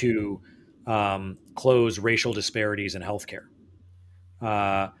to close racial disparities in healthcare.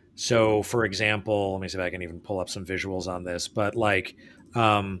 So, for example, let me see if I can even pull up some visuals on this. But like,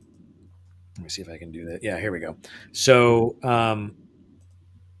 let me see if I can do that. Yeah, here we go. So, I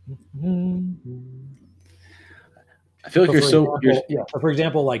feel like so for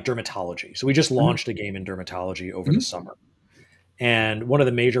example, like dermatology. So we just launched a game in dermatology over the summer. And one of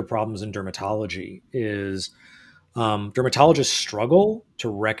the major problems in dermatology is dermatologists struggle to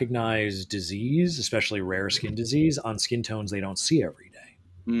recognize disease, especially rare skin disease, on skin tones they don't see every day.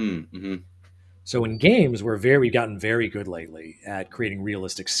 Mm-hmm. So in games, we've gotten very good lately at creating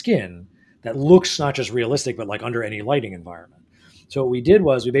realistic skin that looks not just realistic, but like under any lighting environment. So what we did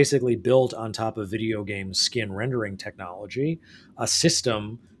was we basically built on top of video game skin rendering technology a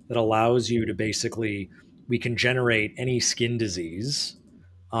system that allows you to basically, we can generate any skin disease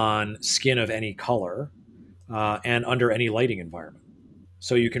on skin of any color and under any lighting environment.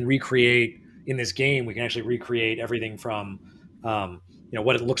 So you can recreate in this game, we can actually recreate everything from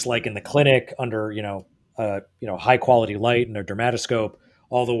what it looks like in the clinic under high quality light and a dermatoscope,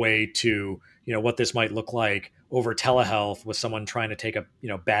 all the way to what this might look like over telehealth with someone trying to take a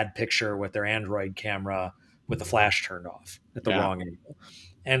bad picture with their Android camera with the flash turned off at the wrong angle.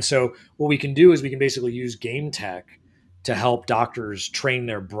 And so what we can do is we can basically use game tech to help doctors train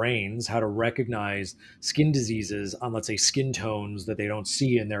their brains how to recognize skin diseases on, let's say, skin tones that they don't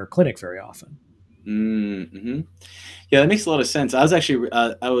see in their clinic very often. Mm-hmm. Yeah, that makes a lot of sense. I was actually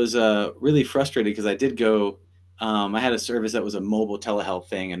really frustrated because I did go. I had a service that was a mobile telehealth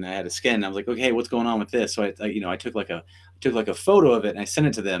thing, and I had a scan. And I was like, okay, what's going on with this? So I took like a photo of it and I sent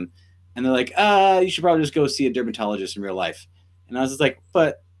it to them, and they're like, you should probably just go see a dermatologist in real life. And I was just like,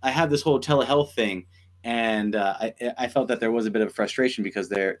 but I have this whole telehealth thing, and I felt that there was a bit of frustration because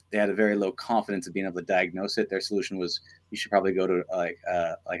they had a very low confidence of being able to diagnose it. Their solution was, you should probably go to like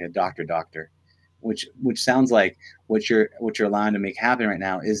a doctor. Which sounds like what you're allowing to make happen right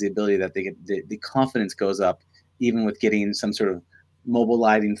now is the ability that they get the confidence goes up even with getting some sort of mobile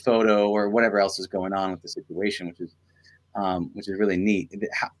lighting photo or whatever else is going on with the situation, which is really neat.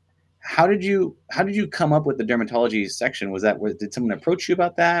 How did you come up with the dermatology section? Did someone approach you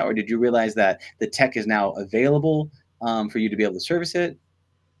about that, or did you realize that the tech is now available for you to be able to service it?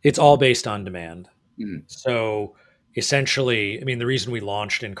 It's all based on demand. Mm-hmm. So essentially, I mean, the reason we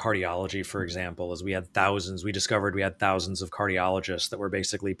launched in cardiology, for example, is we discovered we had thousands of cardiologists that were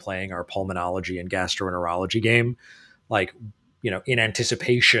basically playing our pulmonology and gastroenterology game, like, in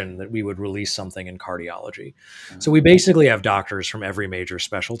anticipation that we would release something in cardiology. So we basically have doctors from every major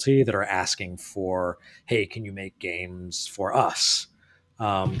specialty that are asking for, hey, can you make games for us?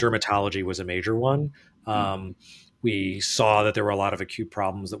 Dermatology was a major one. We saw that there were a lot of acute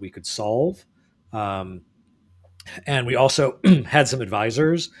problems that we could solve. And we also had some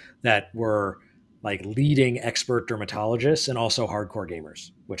advisors that were like leading expert dermatologists and also hardcore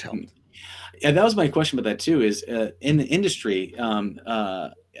gamers, which helped. Yeah, that was my question about that too. Is in the industry, I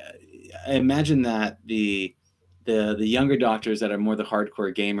imagine that the younger doctors that are more the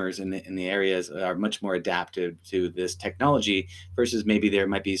hardcore gamers in the areas are much more adapted to this technology versus maybe there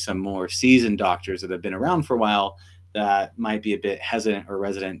might be some more seasoned doctors that have been around for a while that might be a bit hesitant or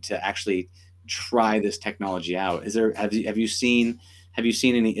resident to actually try this technology out. Is there have you seen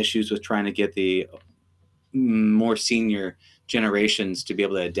any issues with trying to get the more senior generations to be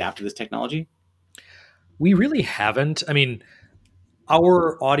able to adapt to this technology? We really haven't. I mean,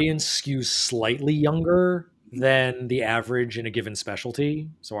 our audience skews slightly younger than the average in a given specialty.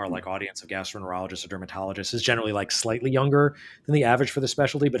 So our like audience of gastroenterologists or dermatologists is generally like slightly younger than the average for the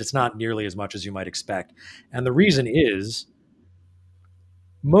specialty, but it's not nearly as much as you might expect. And the reason is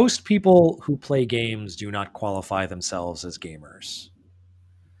most people who play games do not qualify themselves as gamers.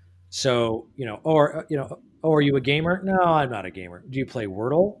 So, oh, are you a gamer? No, I'm not a gamer. Do you play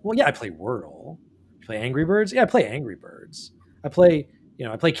Wordle? Well, yeah, I play Wordle. You play Angry Birds? Yeah, I play Angry Birds. I play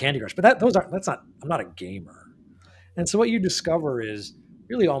Candy Crush, but I'm not a gamer. And so what you discover is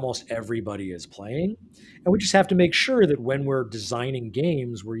really almost everybody is playing. And we just have to make sure that when we're designing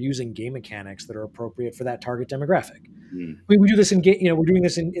games, we're using game mechanics that are appropriate for that target demographic. Mm. We do this we're doing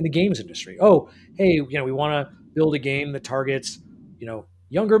this in the games industry. Oh, hey, we want to build a game that targets,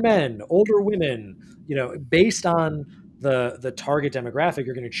 younger men, older women, based on the target demographic,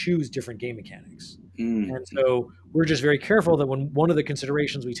 you're going to choose different game mechanics. Mm. And so we're just very careful that when one of the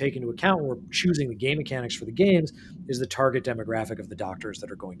considerations we take into account when we're choosing the game mechanics for the games is the target demographic of the doctors that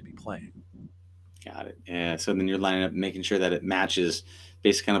are going to be playing. Got it. Yeah. So then you're lining up, making sure that it matches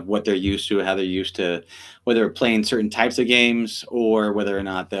basically kind of what they're used to, how they're used to, whether playing certain types of games or whether or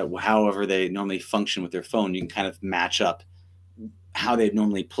not that, however they normally function with their phone, you can kind of match up how they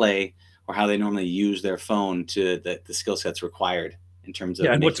normally play or how they normally use their phone to the skill sets required in terms of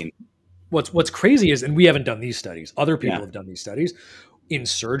Yeah, and making. what's crazy is, and we haven't done these studies, other people Yeah. have done these studies in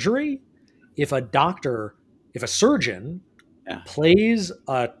surgery. If a surgeon Yeah. plays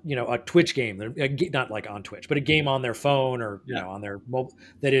a Twitch game, not like on Twitch, but a game on their phone or Yeah. on their mobile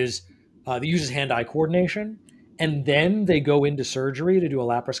that uses hand-eye coordination, and then they go into surgery to do a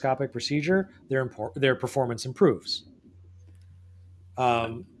laparoscopic procedure, their performance improves.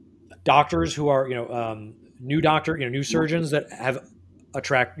 Doctors who are new surgeons that have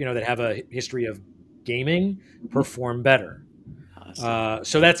that have a history of gaming perform better. Awesome.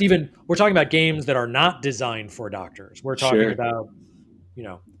 So we're talking about games that are not designed for doctors. We're talking Sure. about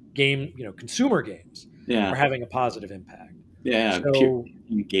consumer games are Yeah. having a positive impact. Yeah. Pure So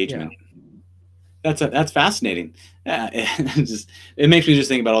yeah, engagement. That's fascinating. Yeah, it makes me just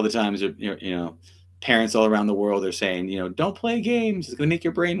think about all the times parents all around the world are saying, don't play games. It's going to make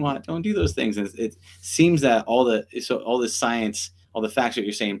your brain rot. Don't do those things. And it seems that all the science, all the facts that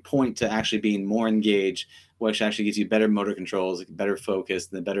you're saying point to actually being more engaged, which actually gives you better motor controls, better focus,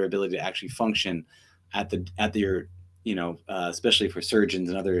 and the better ability to actually function at your especially for surgeons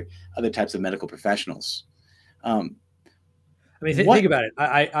and other types of medical professionals. I mean, What? think about it.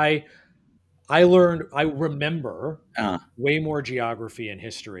 I remember Uh, way more geography and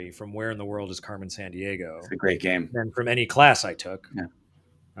history from Where in the World is Carmen it's Sandiego a great game. than from any class I took. Yeah.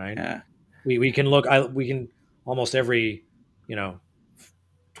 Right? Yeah. We can almost every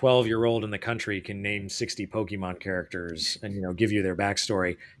 12-year-old in the country can name 60 Pokemon characters and give you their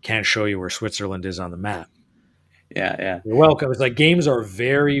backstory. Can't show you where Switzerland is on the map. Yeah. You're welcome. It's like games are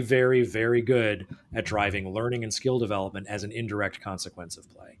very, very, very good at driving learning and skill development as an indirect consequence of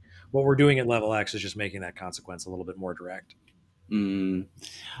play. What we're doing at Level X is just making that consequence a little bit more direct. Mm,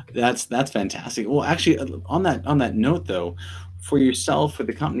 that's fantastic. Well, actually, on that note, though, for yourself, for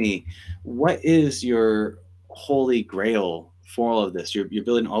the company, what is your holy grail for all of this? You're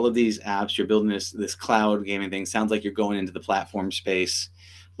building all of these apps. You're building this cloud gaming thing. Sounds like you're going into the platform space.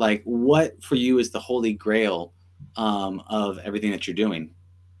 Like, what for you is the holy grail of everything that you're doing?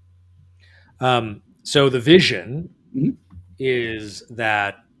 So the vision Mhm. is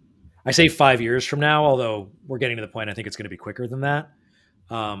that I say 5 years from now, although we're getting to the point I think it's going to be quicker than that.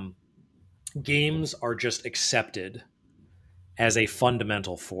 Games are just accepted as a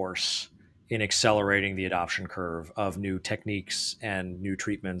fundamental force in accelerating the adoption curve of new techniques and new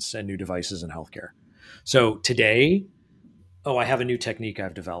treatments and new devices in healthcare. So today, I have a new technique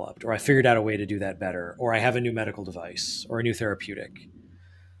I've developed, or I figured out a way to do that better, or I have a new medical device or a new therapeutic.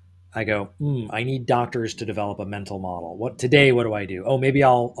 I go, I need doctors to develop a mental model. What do I do? Oh, maybe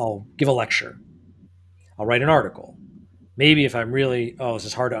I'll give a lecture. I'll write an article. Maybe if I'm really, this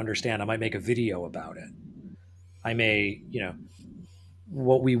is hard to understand, I might make a video about it. I may,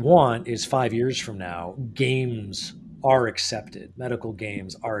 what we want is 5 years from now, games are accepted, medical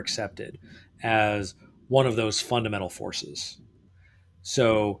games are accepted as one of those fundamental forces.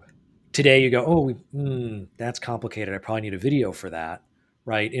 So Today you go, oh, that's complicated. I probably need a video for that,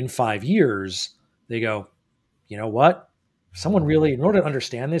 right? In 5 years, they go, you know what? Someone really, in order to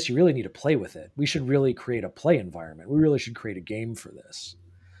understand this, you really need to play with it. We should really create a play environment. We really should create a game for this.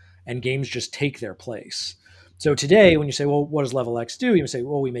 And games just take their place. So today, when you say, well, what does Level X do? You say,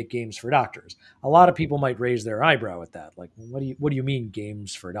 well, we make games for doctors. A lot of people might raise their eyebrow at that. Like, what do you mean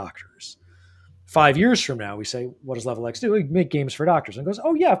games for doctors? 5 years from now, we say, what does Level X do? We make games for doctors. And it goes,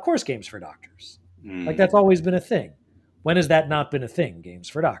 oh, yeah, of course, games for doctors. Like, that's always been a thing. When has that not been a thing? Games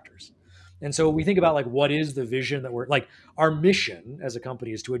for doctors. And so we think about, like, what is the vision that we're like, our mission as a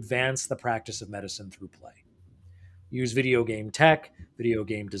company is to advance the practice of medicine through play. Use video game tech, video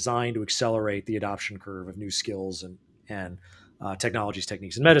game design to accelerate the adoption curve of new skills and technologies,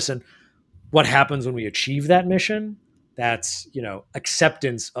 techniques in medicine. What happens when we achieve that mission? That's,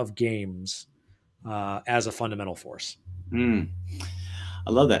 acceptance of games as a fundamental force. I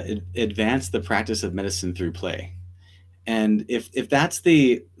love that. Advance the practice of medicine through play. And if that's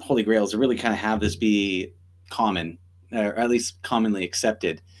the holy grail, is to really kind of have this be common, or at least commonly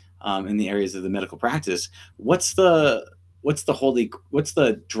accepted in the areas of the medical practice, what's the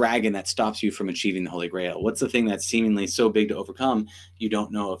dragon that stops you from achieving the holy grail? What's the thing that's seemingly so big to overcome, you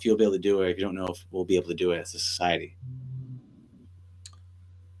don't know if you'll be able to do it, if you don't know if we'll be able to do it as a society?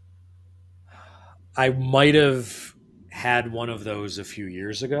 I might have had one of those a few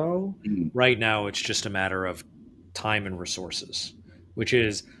years ago. Right now, it's just a matter of time and resources, which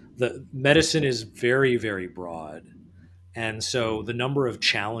is the medicine is very, very broad. And so the number of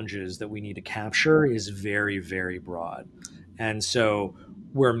challenges that we need to capture is very, very broad. And so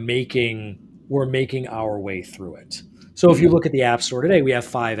we're making our way through it. So if you look at the App Store today, we have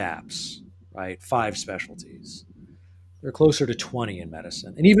 5 apps, right? 5 specialties. They're closer to 20 in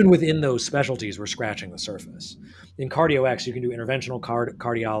medicine. And even within those specialties, we're scratching the surface. In CardioX, you can do interventional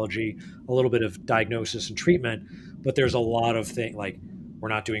cardiology, a little bit of diagnosis and treatment, but there's a lot of things like we're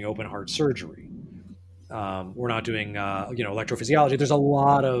not doing open heart surgery. We're not doing, electrophysiology. There's a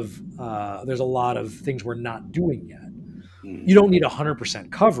lot of things we're not doing yet. You don't need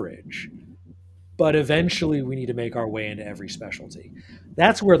 100% coverage, but eventually we need to make our way into every specialty.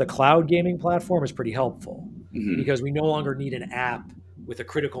 That's where the cloud gaming platform is pretty helpful because we no longer need an app with a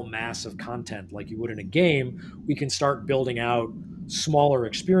critical mass of content like you would in a game. We can start building out smaller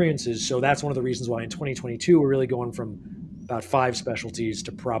experiences. So that's one of the reasons why in 2022 we're really going from about 5 specialties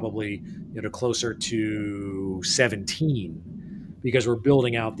to probably closer to 17, because we're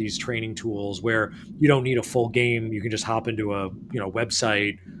building out these training tools where you don't need a full game. You can just hop into a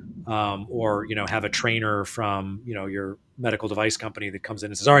website or have a trainer from your medical device company that comes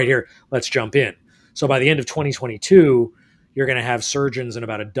in and says, all right, here, let's jump in. So by the end of 2022, you're going to have surgeons in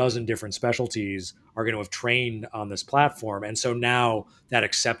about a dozen different specialties are going to have trained on this platform. And so now that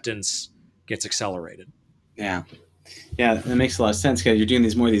acceptance gets accelerated. Yeah, that makes a lot of sense, because you're doing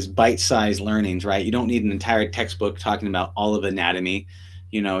these bite-sized learnings, right? You don't need an entire textbook talking about all of anatomy.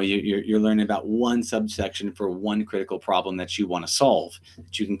 You're learning about one subsection for one critical problem that you want to solve,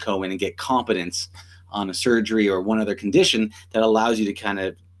 that you can go in and get competence on a surgery or one other condition that allows you to kind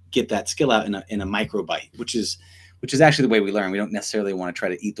of get that skill out in a micro bite, which is actually the way we learn. We don't necessarily want to try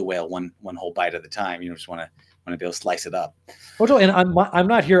to eat the whale one whole bite at a time. Just want to be able to slice it up. Well, and I'm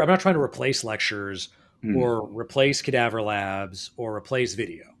not trying to replace lectures or replace cadaver labs or replace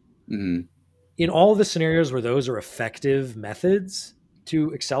video. In all of the scenarios where those are effective methods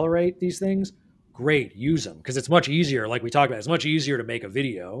to accelerate these things, great, use them, because it's much easier. Like we talked about, it's much easier to make a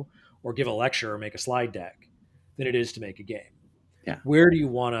video or give a lecture or make a slide deck than it is to make a game. Yeah. Where do you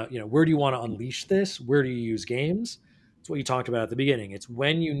want to unleash this? Where do you use games? It's what you talked about at the beginning. It's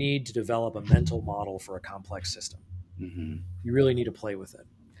when you need to develop a mental model for a complex system. You really need to play with it.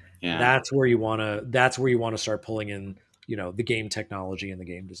 Yeah. That's where you want to start pulling in, the game technology and the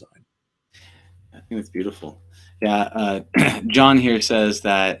game design. I think that's beautiful. Yeah. John here says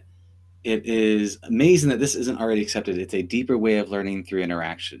that it is amazing that this isn't already accepted. It's a deeper way of learning through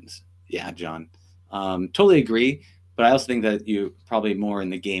interactions. Yeah, John. Totally agree. But I also think that you probably more in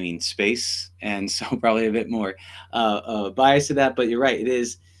the gaming space, and so probably a bit more biased to that. But you're right.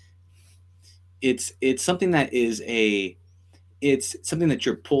 It's something that it's something that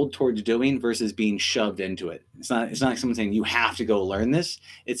you're pulled towards doing versus being shoved into it. It's not like someone saying you have to go learn this.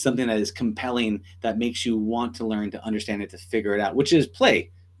 It's something that is compelling, that makes you want to learn, to understand it, to figure it out, which is play.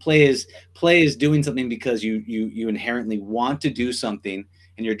 Play is doing something because you inherently want to do something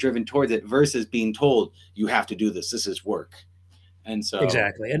and you're driven towards it, versus being told you have to do this. This is work. And so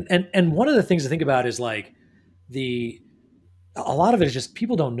exactly. And one of the things to think about is like a lot of it is just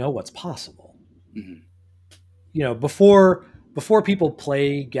people don't know what's possible. Before before people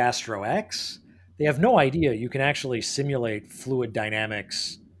play Gastro X, they have no idea you can actually simulate fluid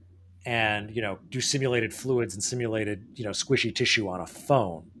dynamics and, do simulated fluids and simulated, squishy tissue on a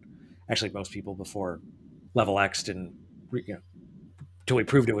phone. Actually, most people before Level X didn't, until we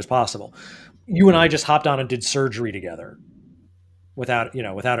proved it was possible. You and I just hopped on and did surgery together without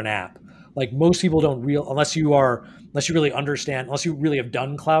an app. Like, most people don't unless you really understand, unless you really have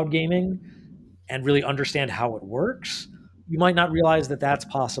done cloud gaming and really understand how it works, you might not realize that that's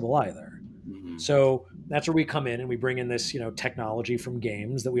possible either. Mm-hmm. So that's where we come in and we bring in this, technology from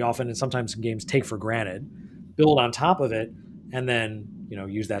games that we often and sometimes in games take for granted, build on top of it, and then,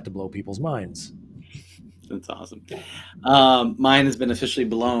 use that to blow people's minds. That's awesome. Mine has been officially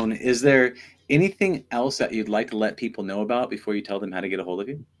blown. Is there anything else that you'd like to let people know about before you tell them how to get a hold of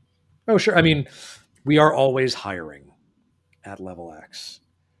you? Oh, sure. I mean, we are always hiring at Level X.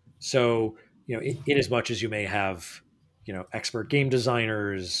 So, in as much as you may have, expert game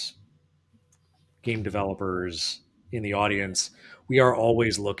designers, game developers in the audience, we are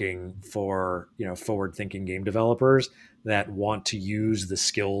always looking for, forward-thinking game developers that want to use the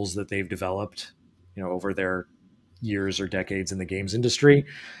skills that they've developed, over their years or decades in the games industry,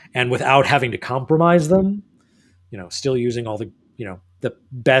 and without having to compromise them, still using all the, the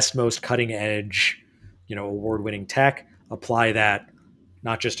best, most cutting edge, award-winning tech, apply that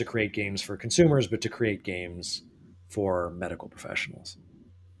not just to create games for consumers, but to create games for medical professionals.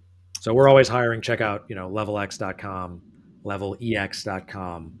 So we're always hiring. Check out, levelx.com,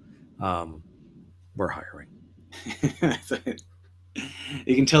 levelex.com. We're hiring.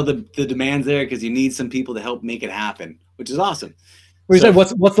 You can tell the demand's there because you need some people to help make it happen, which is awesome. We said,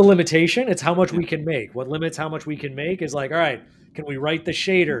 what's the limitation? It's how much we can make. What limits how much we can make is like, all right, can we write the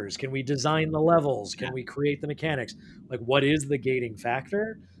shaders? Can we design the levels? Can we create the mechanics? Like, what is the gating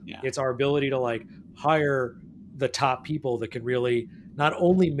factor? Yeah. It's our ability to like hire the top people that can really not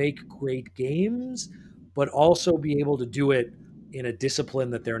only make great games, but also be able to do it in a discipline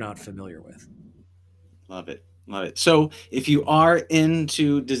that they're not familiar with. Love it. Love it. So if you are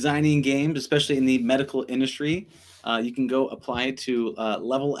into designing games, especially in the medical industry, you can go apply to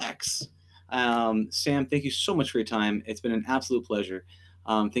Level X. Sam, thank you so much for your time. It's been an absolute pleasure.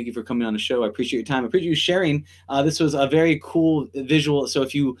 Thank you for coming on the show. I appreciate your time. I appreciate you sharing. This was a very cool visual. So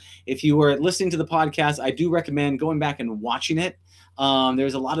if you were listening to the podcast, I do recommend going back and watching it.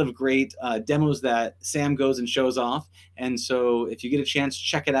 There's a lot of great demos that Sam goes and shows off. And so if you get a chance,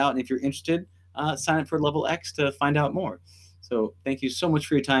 check it out. And if you're interested, sign up for Level X to find out more. So thank you so much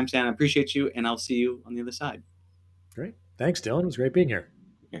for your time, Sam. I appreciate you, and I'll see you on the other side. Great. Thanks, Dylan. It was great being here.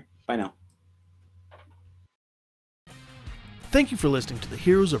 Okay. Bye now. Thank you for listening to the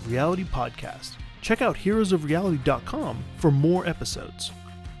Heroes of Reality podcast. Check out heroesofreality.com for more episodes.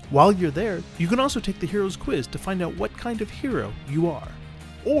 While you're there, you can also take the Heroes quiz to find out what kind of hero you are.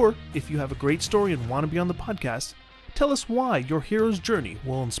 Or, if you have a great story and want to be on the podcast, tell us why your hero's journey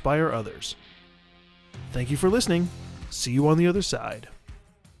will inspire others. Thank you for listening. See you on the other side.